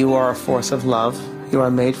this. You are a force of love. You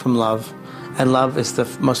are made from love. And love is the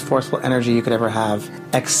most forceful energy you could ever have.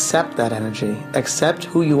 Accept that energy. Accept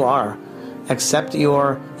who you are. Accept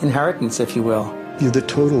your inheritance, if you will. You're the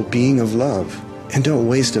total being of love, and don't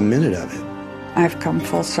waste a minute of it. I've come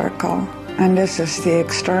full circle, and this is the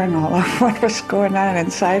external of what was going on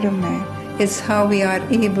inside of me. It's how we are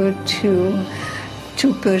able to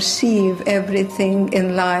perceive everything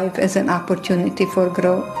in life as an opportunity for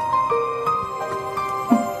growth.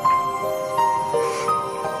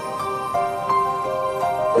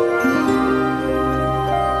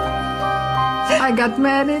 I got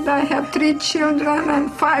married, I have 3 children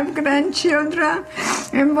and 5 grandchildren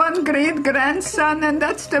and 1 great-grandson, and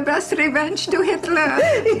that's the best revenge to Hitler.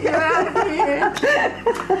 You are here.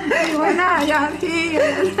 You and I are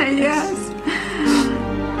here, yes.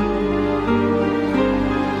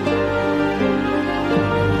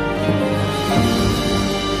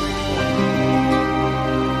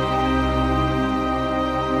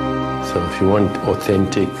 So if you want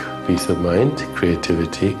authentic peace of mind,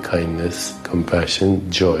 creativity, kindness,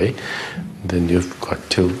 compassion, joy, then you've got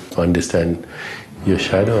to understand your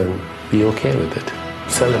shadow and be okay with it.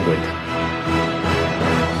 Celebrate it.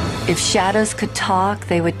 If shadows could talk,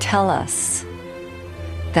 they would tell us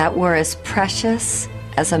that we're as precious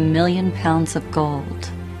as 1,000,000 pounds of gold,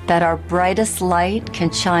 that our brightest light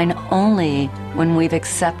can shine only when we've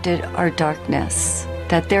accepted our darkness,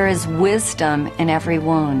 that there is wisdom in every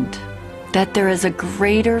wound, that there is a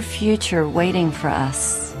greater future waiting for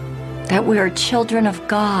us, that we are children of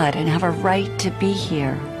God and have a right to be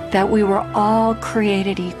here, that we were all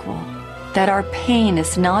created equal, that our pain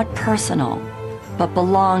is not personal, but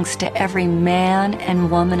belongs to every man and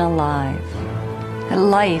woman alive, that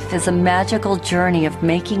life is a magical journey of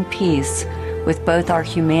making peace with both our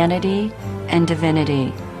humanity and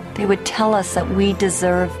divinity. They would tell us that we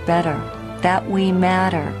deserve better, that we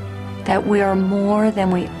matter, that we are more than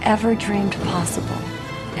we ever dreamed possible,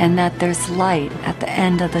 and that there's light at the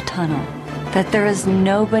end of the tunnel, that there is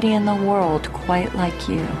nobody in the world quite like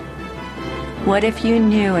you. What if you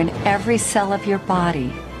knew in every cell of your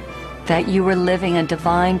body that you were living a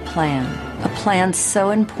divine plan, a plan so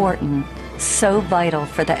important, so vital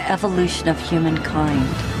for the evolution of humankind?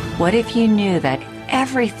 What if you knew that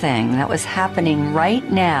everything that was happening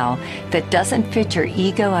right now that doesn't fit your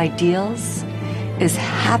ego ideals is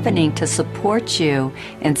happening to support you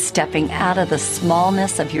in stepping out of the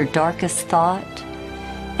smallness of your darkest thought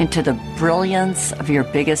into the brilliance of your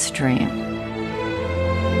biggest dream?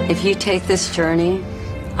 If you take this journey,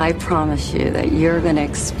 I promise you that you're going to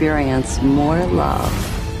experience more love,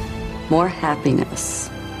 more happiness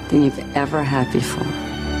than you've ever had before.